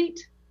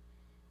street,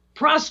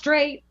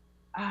 prostrate,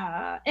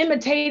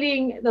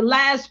 imitating the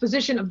last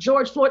position of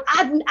George Floyd.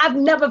 I've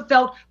never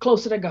felt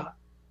closer to God,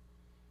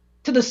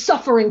 to the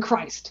suffering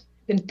Christ,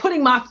 than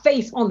putting my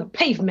face on the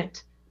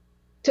pavement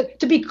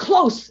to be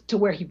close to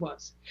where he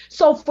was.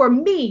 So for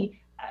me,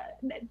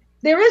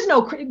 there is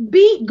no,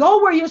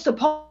 go where you're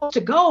supposed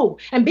to go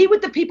and be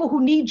with the people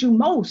who need you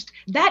most.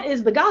 That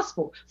is the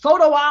gospel.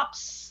 Photo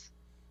ops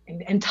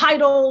and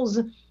titles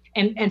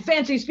and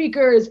fancy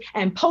speakers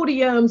and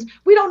podiums.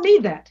 We don't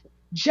need that.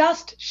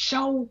 Just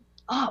show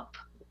up.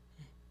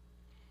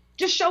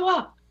 Just show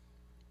up.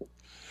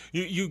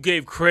 You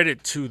gave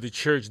credit to the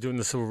church during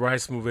the civil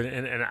rights movement,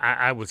 and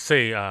I would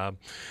say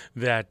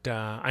that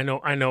I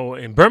know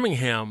in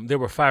Birmingham there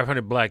were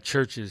 500 Black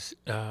churches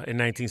in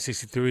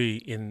 1963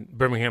 in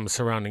Birmingham and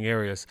surrounding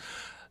areas.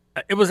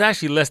 it was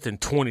actually less than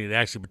 20 that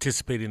actually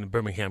participated in the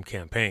Birmingham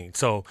campaign.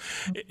 So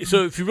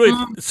if you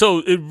really, so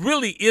it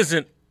really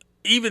isn't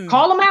even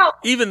Call them out.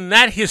 Even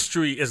that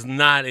history is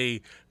not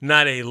a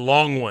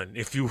long one,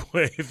 if you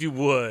would.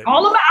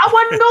 Call them out. I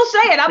wasn't gonna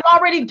say it. I'm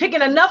already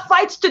picking enough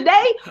fights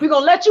today. We're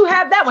gonna let you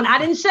have that one. I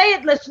didn't say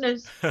it,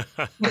 listeners.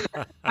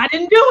 I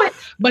didn't do it.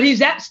 But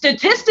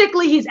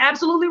statistically, he's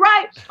absolutely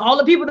right. All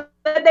the people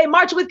that they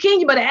march with King,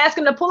 you better ask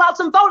him to pull out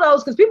some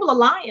photos because people are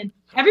lying.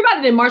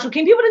 Everybody didn't march with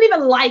King. People didn't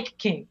even like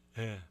King.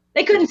 Yeah.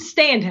 They couldn't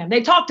stand him.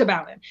 They talked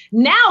about him.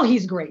 Now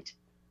he's great.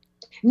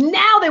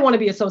 Now they want to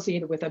be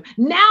associated with him.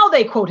 Now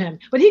they quote him.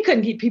 But he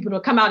couldn't get people to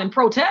come out and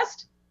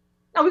protest.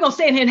 No, we're going to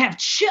stand here and have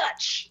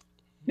church.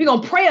 We're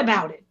going to pray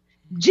about it.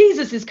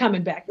 Jesus is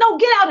coming back. No,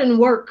 get out and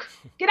work.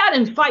 Get out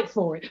and fight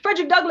for it.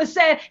 Frederick Douglass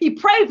said he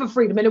prayed for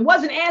freedom, and it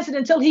wasn't answered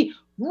until he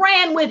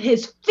ran with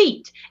his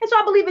feet. And so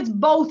I believe it's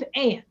both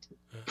and.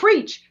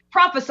 Preach,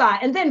 prophesy,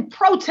 and then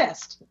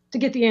protest to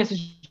get the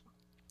answers.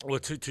 Well,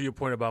 to your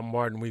point about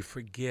Martin, we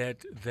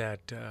forget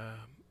that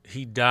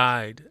he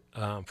died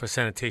for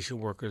sanitation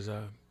workers.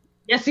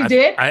 Yes, he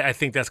did. I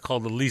think that's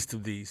called the least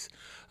of these.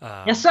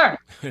 Yes, sir.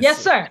 Yes,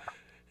 sir.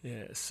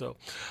 Yeah. So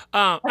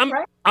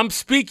right. I'm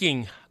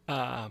speaking,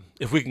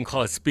 if we can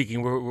call it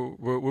speaking.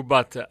 We're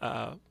about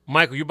to,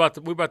 Michael.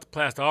 We're about to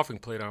pass the offering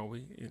plate, aren't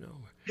we? You know.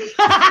 It is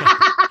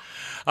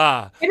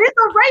a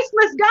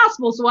raceless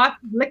gospel, so I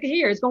look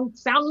here. It's going to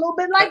sound a little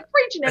bit like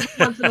preaching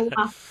every once in a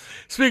while.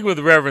 Speaking with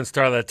the Reverend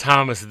Starlette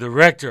Thomas, the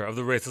director of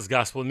the Raceless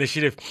Gospel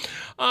Initiative.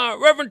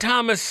 Reverend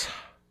Thomas,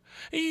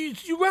 you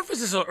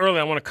referenced this earlier.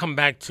 I want to come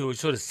back to it,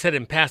 sort of said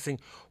in passing.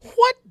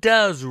 What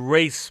does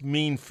race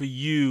mean for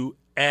you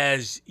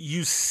as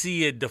you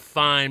see it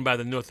defined by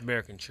the North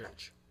American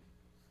church?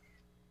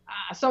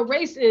 So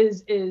race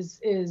is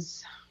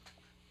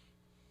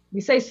we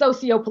say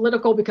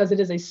socio-political because it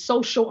is a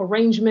social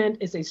arrangement.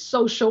 It's a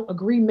social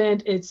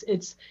agreement.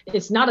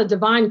 It's not a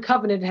divine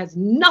covenant. It has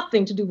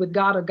nothing to do with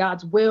God or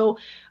God's will.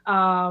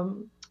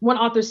 One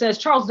author says,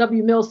 Charles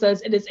W. Mills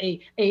says it is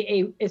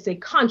it's a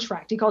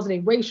contract. He calls it a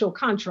racial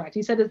contract.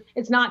 He said it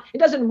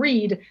doesn't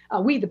read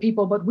we the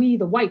people, but we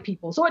the white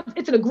people. So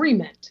it's an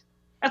agreement.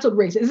 That's what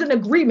race is. It's an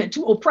agreement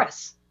to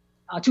oppress,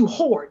 to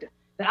hoard.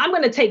 That I'm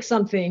going to take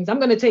some things. I'm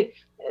going to take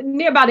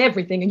near about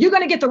everything, and you're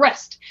going to get the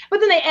rest.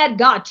 But then they add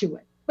God to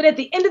it. But at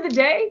the end of the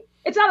day,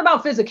 it's not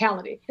about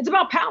physicality. It's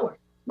about power.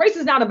 Race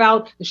is not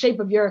about the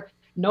shape of your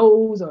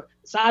nose or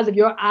the size of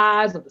your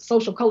eyes or the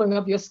social coloring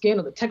of your skin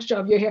or the texture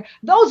of your hair.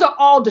 Those are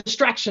all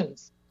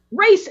distractions.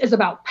 Race is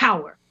about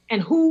power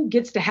and who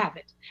gets to have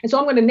it. And so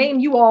I'm going to name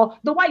you all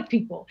the white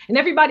people, and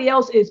everybody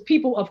else is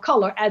people of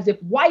color, as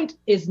if white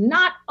is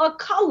not a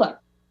color.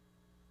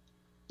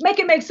 Make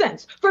it make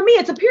sense. For me,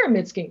 it's a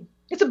pyramid scheme.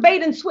 It's a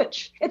bait and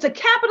switch. It's a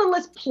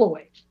capitalist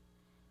ploy.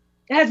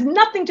 It has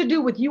nothing to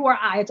do with you or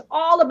I. It's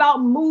all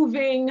about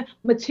moving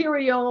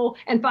material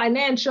and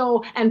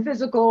financial and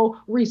physical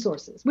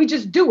resources. We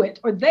just do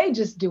it, or they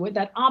just do it,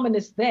 that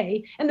ominous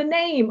they, in the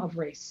name of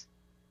race.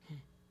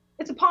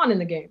 It's a pawn in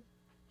the game.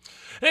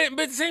 But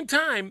at the same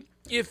time,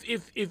 if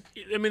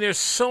I mean, there's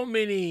so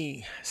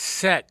many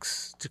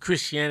sects to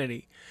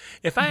Christianity.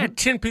 If I had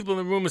 10 people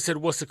in the room and said,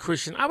 what's a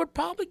Christian? I would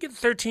probably get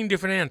 13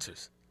 different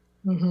answers.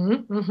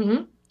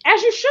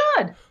 As you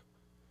should.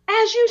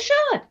 As you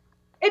should.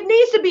 It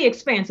needs to be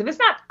expansive. It's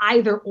not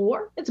either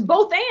or. It's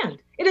both and.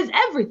 It is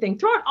everything.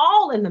 Throw it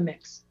all in the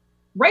mix.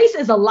 Race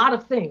is a lot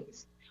of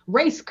things.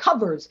 Race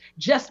covers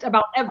just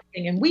about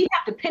everything, and we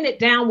have to pin it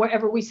down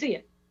wherever we see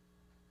it.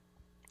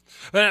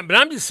 But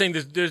I'm just saying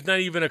there's not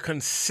even a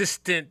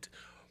consistent.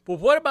 But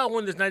what about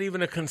when there's not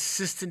even a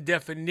consistent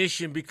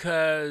definition?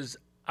 Because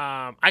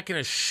I can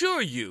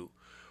assure you,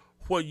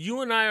 what you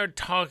and I are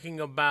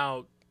talking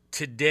about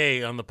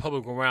today on the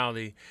public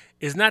morality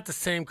is not the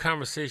same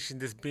conversation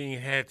that's being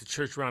had at the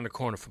church around the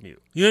corner from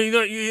you. You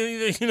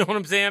know what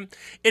I'm saying?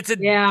 It's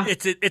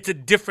a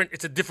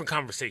different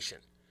conversation.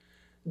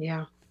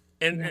 Yeah.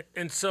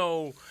 And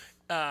so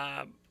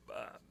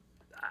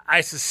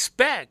I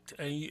suspect,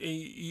 and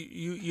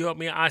you help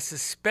me. I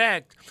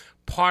suspect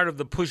part of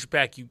the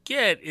pushback you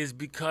get is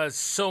because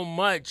so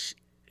much,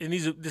 and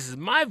this is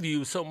my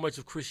view, so much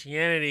of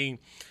Christianity,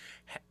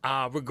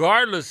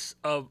 regardless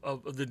of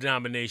the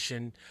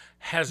denomination,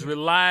 has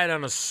relied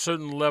on a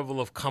certain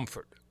level of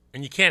comfort.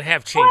 And you can't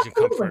have change in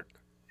comfort.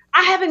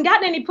 I haven't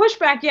gotten any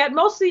pushback yet.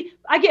 Mostly,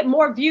 I get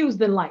more views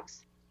than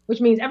likes, which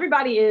means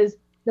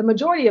the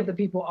majority of the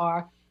people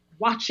are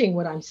watching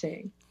what I'm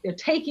saying. They're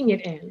taking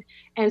it in.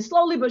 And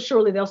slowly but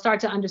surely, they'll start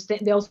to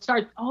understand. They'll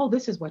start, oh,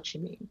 this is what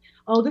you mean.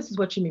 Oh, this is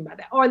what you mean by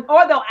that. Or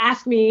they'll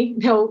ask me,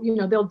 they'll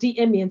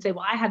DM me and say,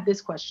 well, I have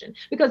this question.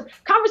 Because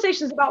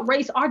conversations about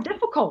race are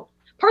difficult.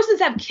 Persons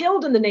have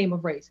killed in the name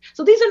of race.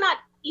 So these are not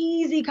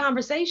easy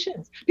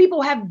conversations.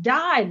 People have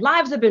died.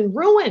 Lives have been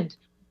ruined,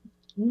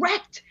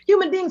 wrecked.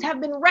 Human beings have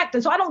been wrecked.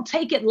 And so I don't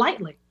take it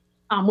lightly.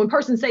 When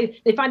persons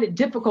say they find it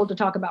difficult to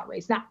talk about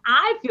race. Now,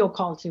 I feel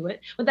called to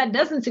it, but that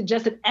doesn't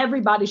suggest that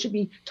everybody should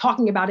be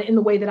talking about it in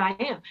the way that I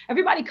am.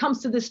 Everybody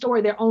comes to this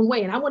story their own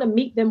way, and I want to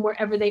meet them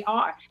wherever they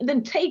are and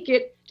then take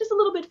it just a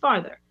little bit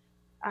farther.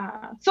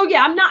 So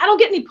yeah, I don't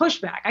get any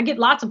pushback. I get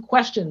lots of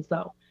questions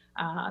though.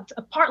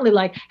 Partly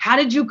like, how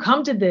did you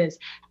come to this?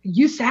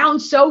 You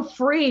sound so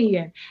free.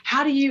 And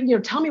how do you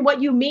tell me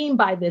what you mean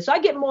by this? So I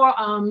get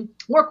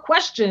more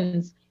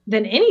questions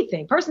than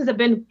anything. Persons have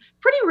been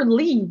pretty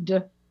relieved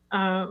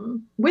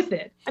with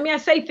it. I mean, I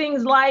say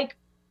things like,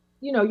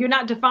 you're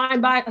not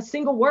defined by a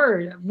single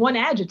word, one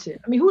adjective.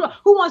 I mean,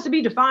 who wants to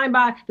be defined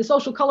by the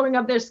social coloring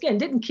of their skin?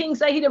 Didn't King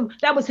say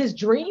that was his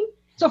dream?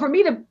 So for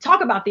me to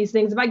talk about these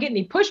things, if I get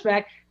any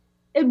pushback,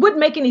 it wouldn't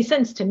make any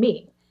sense to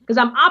me, because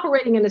I'm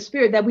operating in the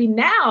spirit that we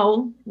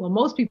now, well,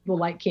 most people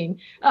like King,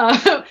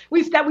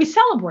 we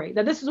celebrate,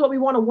 that this is what we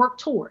want to work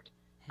toward.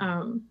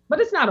 But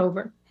it's not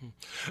over.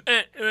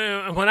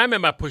 And when I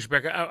meant by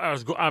pushback,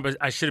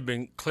 I should have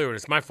been clearer.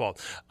 It's my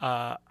fault.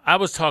 I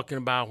was talking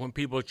about when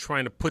people are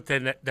trying to put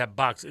that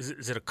box.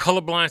 Is it a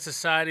colorblind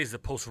society? Is it a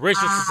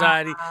post-racial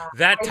society?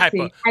 That type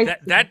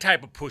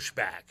of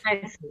pushback.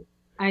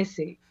 I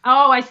see.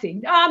 Oh, I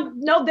see.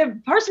 No,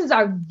 the persons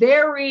are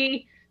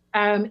very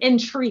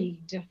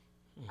intrigued.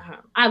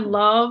 I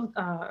love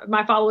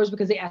my followers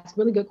because they ask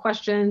really good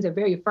questions. They're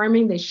very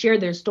affirming. They share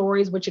their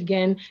stories, which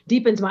again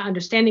deepens my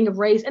understanding of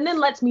race, and then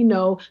lets me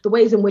know the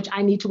ways in which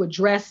I need to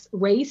address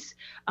race,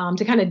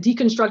 to kind of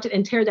deconstruct it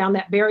and tear down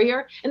that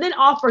barrier, and then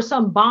offer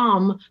some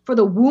balm for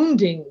the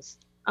woundings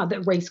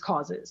that race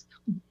causes.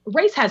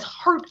 Race has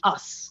hurt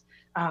us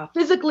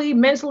physically,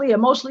 mentally,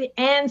 emotionally,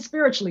 and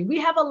spiritually.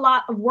 We have a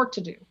lot of work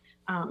to do.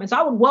 And so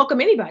I would welcome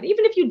anybody,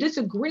 even if you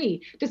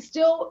disagree, to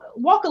still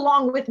walk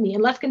along with me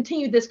and let's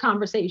continue this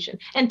conversation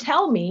and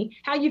tell me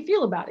how you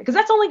feel about it, because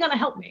that's only going to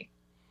help me.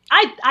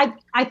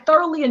 I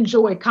thoroughly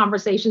enjoy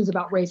conversations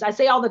about race. I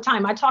say all the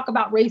time, I talk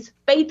about race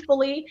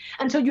faithfully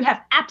until you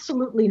have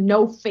absolutely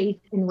no faith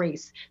in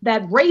race,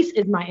 that race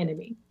is my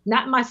enemy,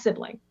 not my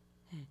sibling.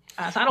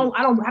 So I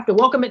don't have to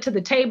welcome it to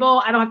the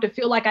table. I don't have to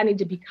feel like I need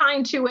to be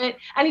kind to it.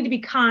 I need to be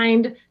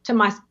kind to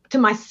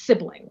my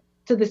sibling,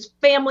 to this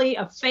family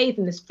of faith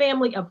and this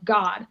family of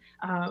God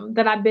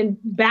that I've been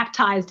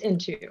baptized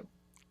into.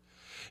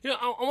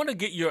 I want to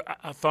get your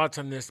thoughts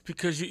on this,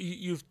 because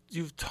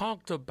you've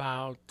talked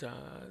about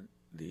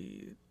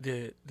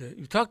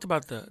you've talked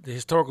about the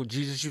historical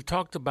Jesus. You've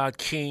talked about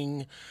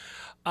King,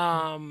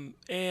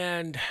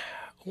 and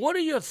what are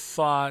your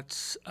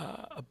thoughts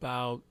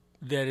about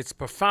that? It's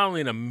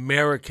profoundly an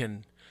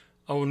American.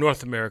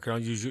 North American. I'll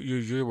use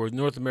your word,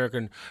 North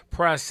American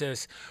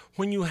process.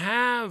 When you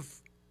have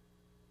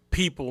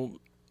people,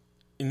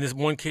 in this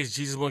one case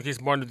Jesus, one case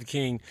Martin Luther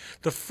King,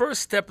 the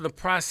first step in the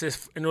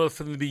process in order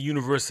for them to be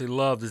universally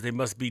loved is they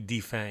must be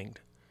defanged.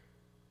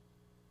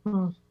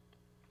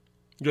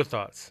 Your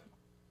thoughts?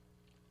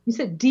 You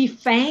said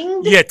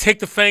defanged? Yeah, take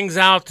the fangs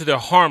out so they're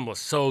harmless,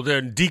 so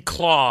they're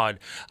declawed.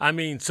 I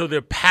mean, so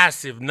they're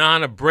passive,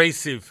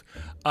 non-abrasive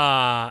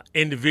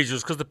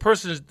individuals. Because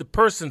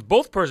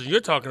both persons you're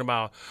talking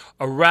about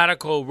are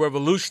radical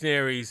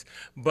revolutionaries.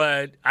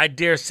 But I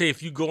dare say,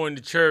 if you go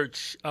into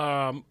church,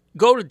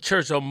 go to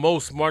church on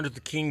most Martin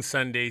Luther King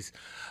Sundays,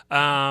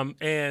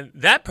 and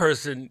that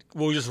person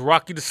will just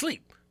rock you to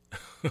sleep.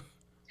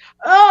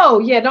 Oh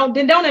yeah, don't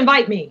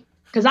invite me,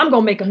 because I'm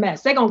gonna make a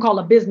mess. They're gonna call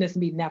a business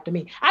meeting after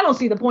me. I don't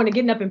see the point of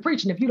getting up and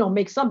preaching if you don't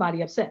make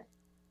somebody upset.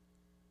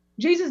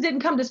 Jesus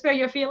didn't come to spare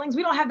your feelings.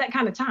 We don't have that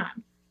kind of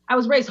time. I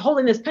was raised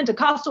holiness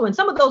Pentecostal, and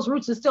some of those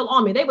roots are still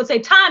on me. They would say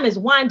time is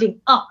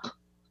winding up.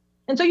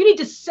 And so you need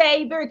to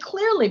say very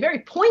clearly, very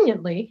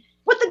poignantly,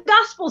 what the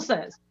gospel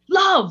says.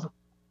 Love.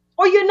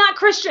 Or you're not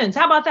Christians.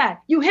 How about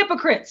that? You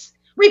hypocrites.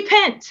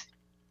 Repent.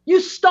 You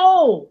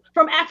stole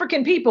from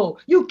African people.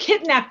 You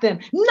kidnapped them.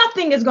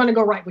 Nothing is going to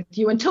go right with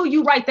you until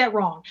you right that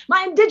wrong.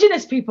 My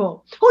indigenous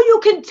people, who you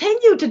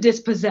continue to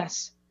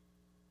dispossess.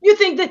 You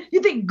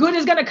think good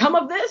is going to come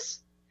of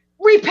this?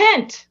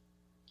 Repent.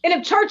 And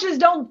if churches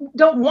don't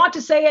want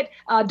to say it,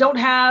 don't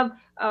have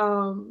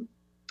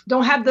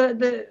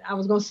the I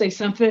was going to say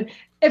something.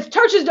 If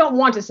churches don't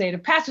want to say it,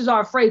 if pastors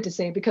are afraid to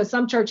say it, because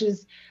some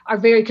churches are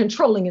very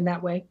controlling in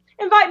that way,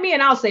 invite me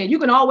and I'll say it. You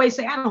can always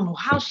say, I don't know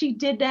how she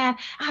did that.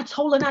 I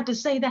told her not to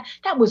say that.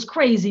 That was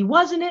crazy,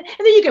 wasn't it?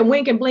 And then you can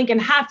wink and blink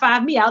and high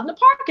five me out in the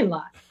parking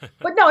lot.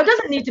 But no, it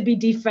doesn't need to be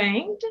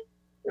defanged.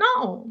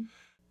 No.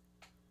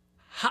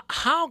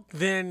 How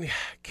then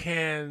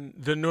can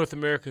the North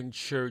American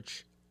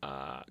church,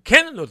 I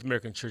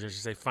should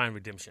say, find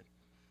redemption?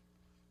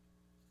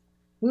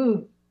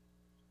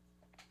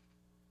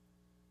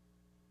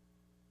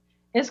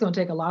 It's going to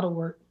take a lot of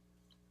work.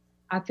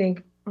 I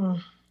think,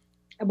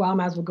 well, I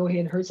might as well go ahead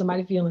and hurt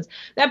somebody's feelings.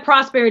 That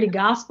prosperity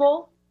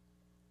gospel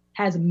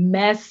has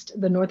messed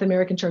the North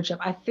American church up.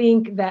 I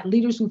think that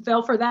leaders who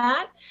fell for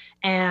that,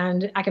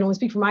 and I can only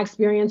speak from my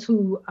experience,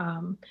 who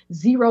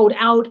zeroed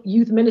out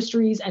youth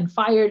ministries and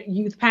fired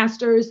youth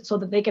pastors so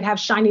that they could have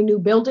shiny new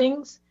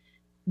buildings,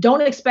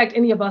 don't expect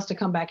any of us to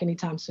come back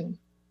anytime soon.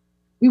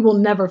 We will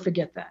never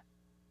forget that.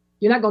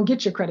 You're not going to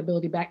get your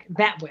credibility back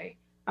that way.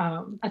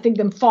 I think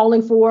them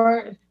falling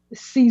for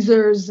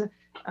Caesar's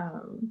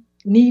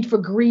need for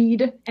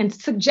greed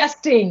and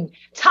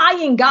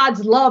tying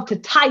God's love to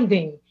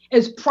tithing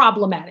is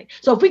problematic.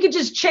 So if we could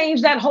just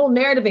change that whole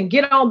narrative and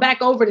get on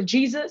back over to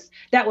Jesus,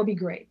 that would be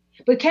great.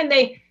 But can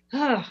they,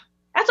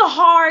 that's a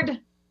hard,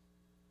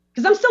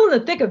 because I'm still in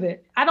the thick of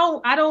it.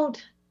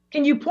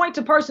 Can you point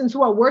to persons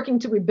who are working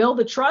to rebuild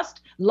the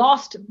trust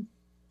lost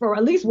for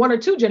at least one or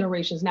two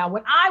generations now?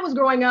 When I was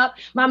growing up,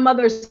 my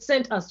mother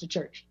sent us to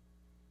church.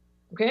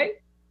 Okay?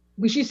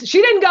 She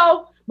didn't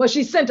go, but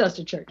she sent us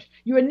to church.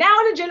 You are now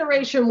in a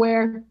generation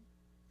where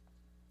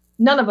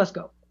none of us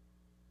go.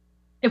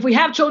 If we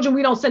have children,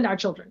 we don't send our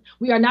children.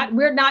 We're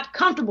not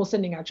comfortable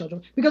sending our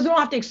children because we don't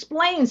have to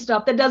explain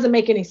stuff that doesn't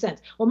make any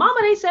sense. Well, mama,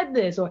 they said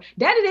this, or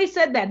daddy, they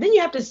said that. Then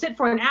you have to sit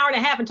for an hour and a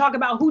half and talk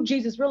about who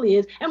Jesus really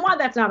is and why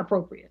that's not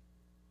appropriate.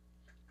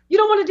 You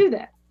don't want to do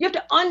that. You have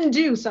to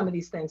undo some of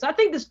these things. I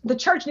think the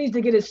church needs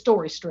to get its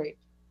story straight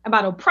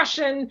about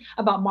oppression,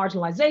 about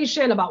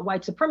marginalization, about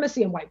white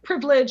supremacy and white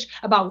privilege,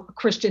 about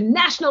Christian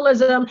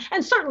nationalism,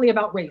 and certainly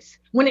about race.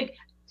 When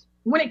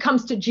it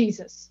comes to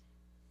Jesus,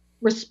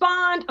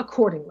 respond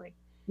accordingly.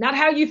 Not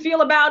how you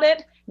feel about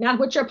it, not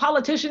what your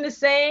politician is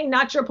saying,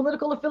 not your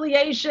political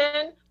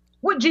affiliation.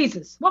 What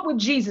would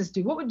Jesus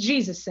do? What would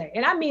Jesus say?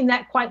 And I mean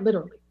that quite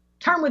literally.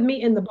 Turn with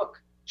me in the book,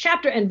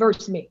 chapter and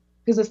verse me,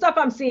 because the stuff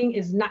I'm seeing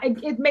is not,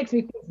 it makes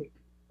me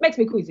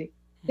queasy.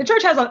 The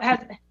church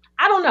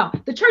I don't know.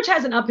 The church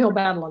has an uphill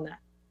battle on that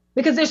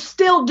because they're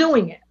still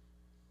doing it.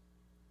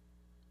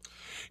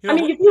 I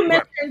mean, even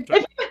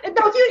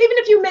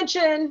if you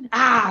mention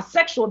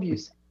sexual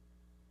abuse,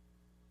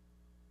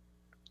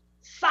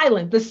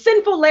 silent, the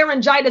sinful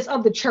laryngitis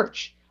of the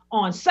church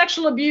on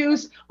sexual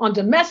abuse, on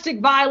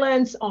domestic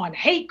violence, on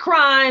hate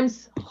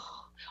crimes,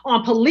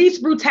 on police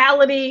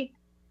brutality.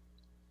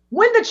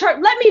 Let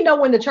me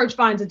know when the church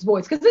finds its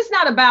voice, because it's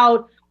not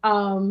about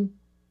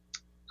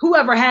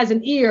whoever has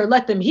an ear,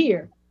 let them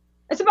hear.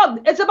 It's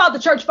about the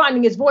church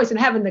finding its voice and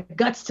having the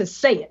guts to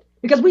say it,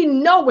 because we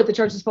know what the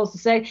church is supposed to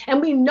say, and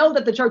we know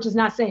that the church is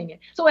not saying it.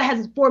 So it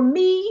has, for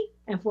me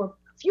and for a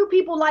few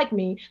people like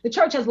me, the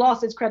church has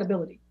lost its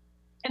credibility,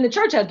 and the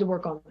church has to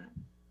work on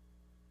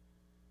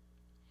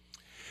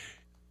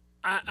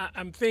that.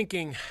 I'm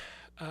thinking,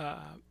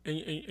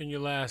 in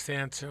your last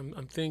answer,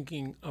 I'm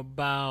thinking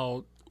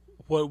about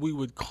what we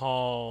would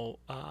call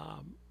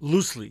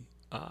loosely,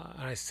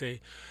 I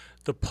say,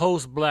 the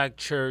post-Black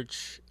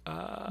church.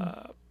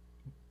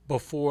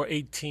 Post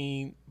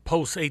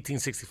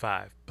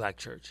 1865 Black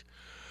church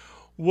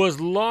was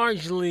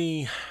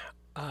largely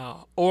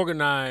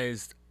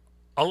organized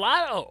a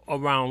lot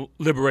around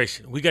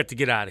liberation. We got to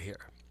get out of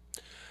here.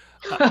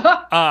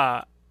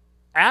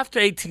 After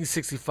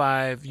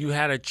 1865, you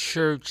had a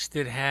church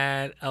that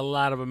had a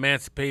lot of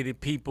emancipated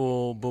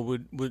people, but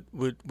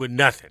with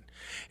nothing,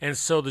 and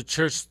so the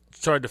church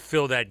started to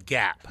fill that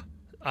gap.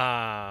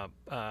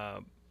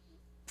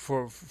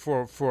 For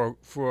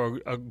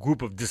a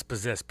group of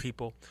dispossessed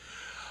people.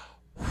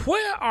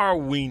 Where are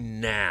we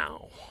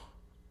now?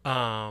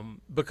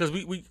 Because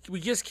we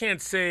just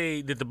can't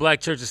say that the Black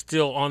church is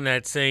still on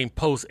that same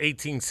post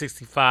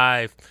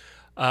 1865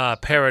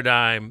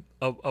 paradigm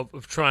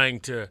of trying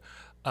to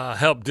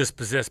help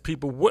dispossessed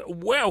people.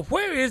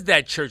 Where is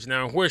that church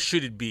now, and where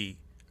should it be?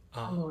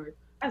 Lord,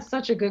 that's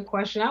such a good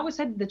question. I always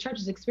said the church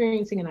is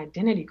experiencing an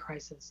identity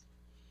crisis.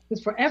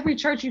 Because for every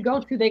church you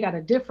go to, they got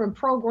a different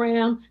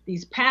program.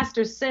 These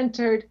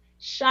pastor-centered,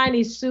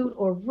 shiny suit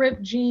or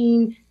ripped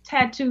jean,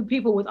 tattooed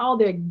people with all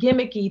their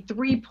gimmicky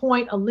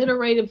 3-point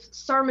alliterative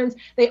sermons,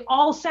 they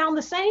all sound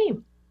the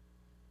same.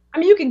 I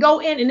mean, you can go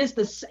in and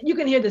you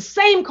can hear the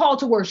same call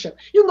to worship.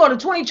 You can go to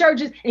 20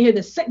 churches and hear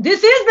this is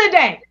the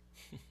day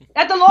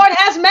that the Lord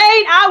has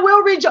made, I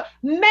will rejoice.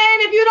 Man,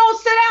 if you don't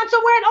sit down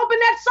somewhere and open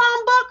that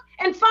psalm book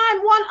and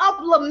find one of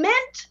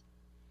lament,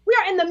 we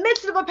are in the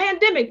midst of a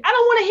pandemic. I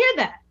don't want to hear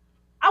that.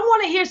 I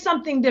want to hear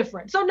something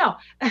different. So no,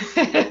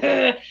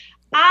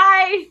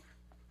 I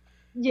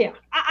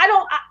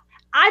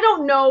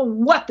don't know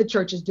what the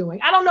church is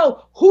doing. I don't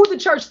know who the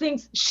church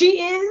thinks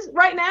she is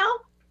right now,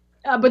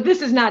 but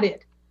this is not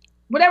it.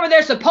 Whatever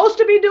they're supposed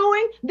to be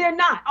doing, they're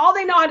not. All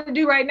they know how to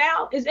do right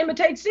now is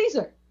imitate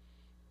Caesar.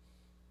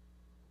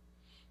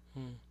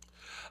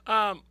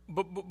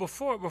 But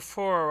before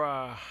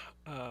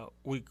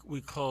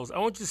we close, I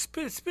want you to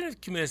spend a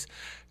few minutes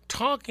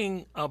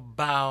talking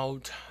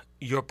about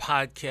your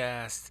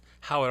podcast,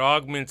 how it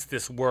augments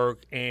this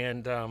work,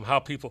 and how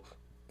people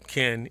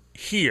can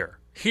hear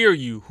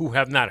you who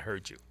have not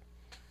heard you.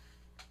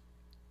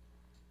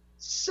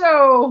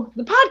 So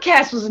the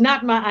podcast was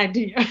not my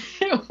idea.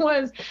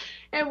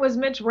 It was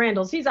Mitch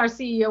Randall's. He's our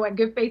CEO at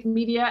Good Faith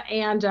Media,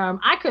 and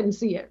I couldn't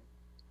see it,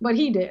 but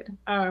he did.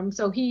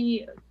 So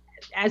he,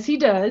 as he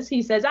does,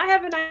 he says, I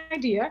have an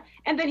idea,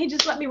 and then he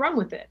just let me run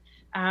with it.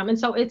 And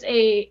so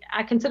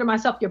I consider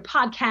myself your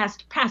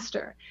podcast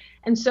pastor.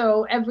 And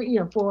so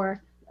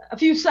for a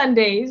few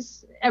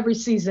Sundays every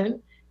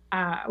season,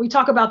 we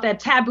talk about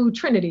that taboo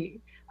trinity,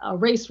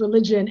 race,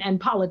 religion, and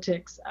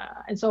politics.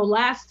 And so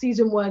last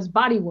season was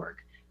body work,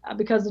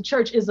 because the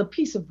church is a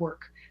piece of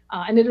work.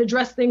 And it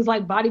addressed things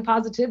like body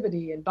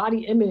positivity and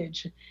body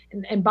image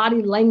and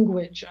body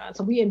language.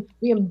 So we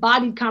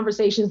embodied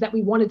conversations that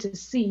we wanted to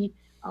see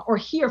or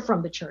hear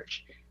from the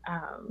church.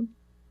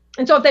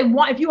 And so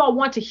if you all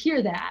want to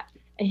hear that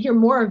and hear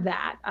more of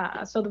that,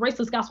 so the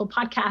Raceless Gospel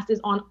podcast is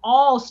on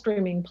all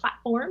streaming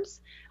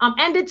platforms,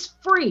 and it's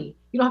free.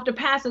 You don't have to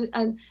pass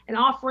an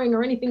offering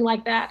or anything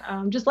like that.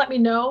 Just let me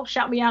know,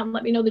 shout me out, and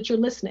let me know that you're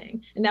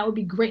listening, and that would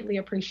be greatly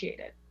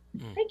appreciated.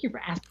 Thank you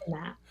for asking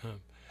that.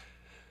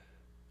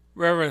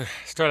 Reverend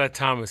Starlette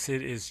Thomas,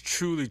 it is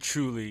truly,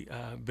 truly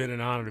been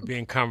an honor to be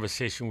in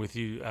conversation with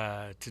you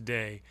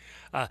today.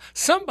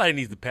 Somebody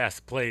needs to pass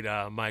the plate,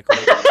 Michael.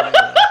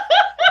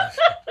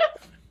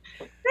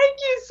 Thank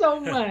you so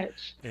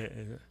much.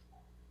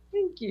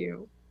 Thank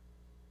you.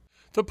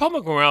 The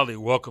Public Morality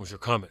welcomes your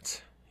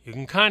comments. You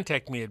can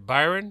contact me at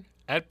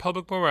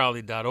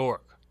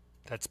byron@publicmorality.org.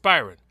 That's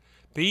Byron,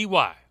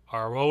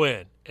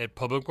 BYRON, at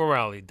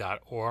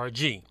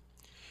publicmorality.org.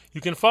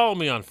 You can follow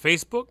me on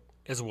Facebook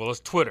as well as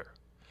Twitter.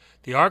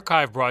 The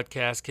archive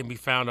broadcast can be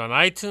found on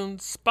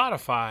iTunes,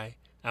 Spotify,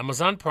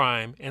 Amazon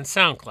Prime, and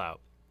SoundCloud.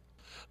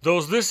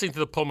 Those listening to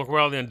the Public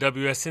Morality on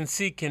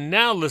WSNC can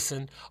now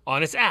listen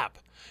on its app.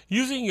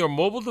 Using your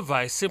mobile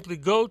device, simply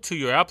go to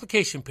your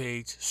application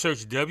page,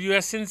 search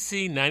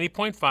WSNC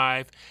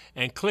 90.5,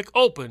 and click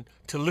Open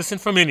to listen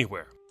from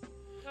anywhere.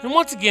 And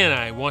once again,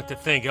 I want to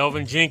thank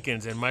Elvin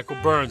Jenkins and Michael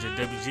Burns at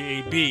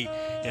WGAB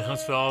in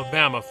Huntsville,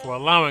 Alabama, for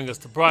allowing us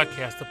to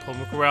broadcast the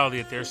Public Morality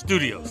at their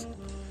studios.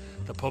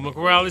 The Public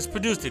Morality is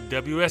produced at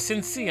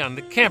WSNC on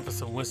the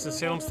campus of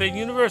Winston-Salem State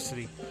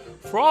University.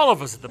 For all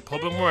of us at the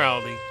Public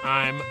Morality,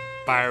 I'm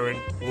Byron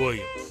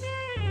Williams.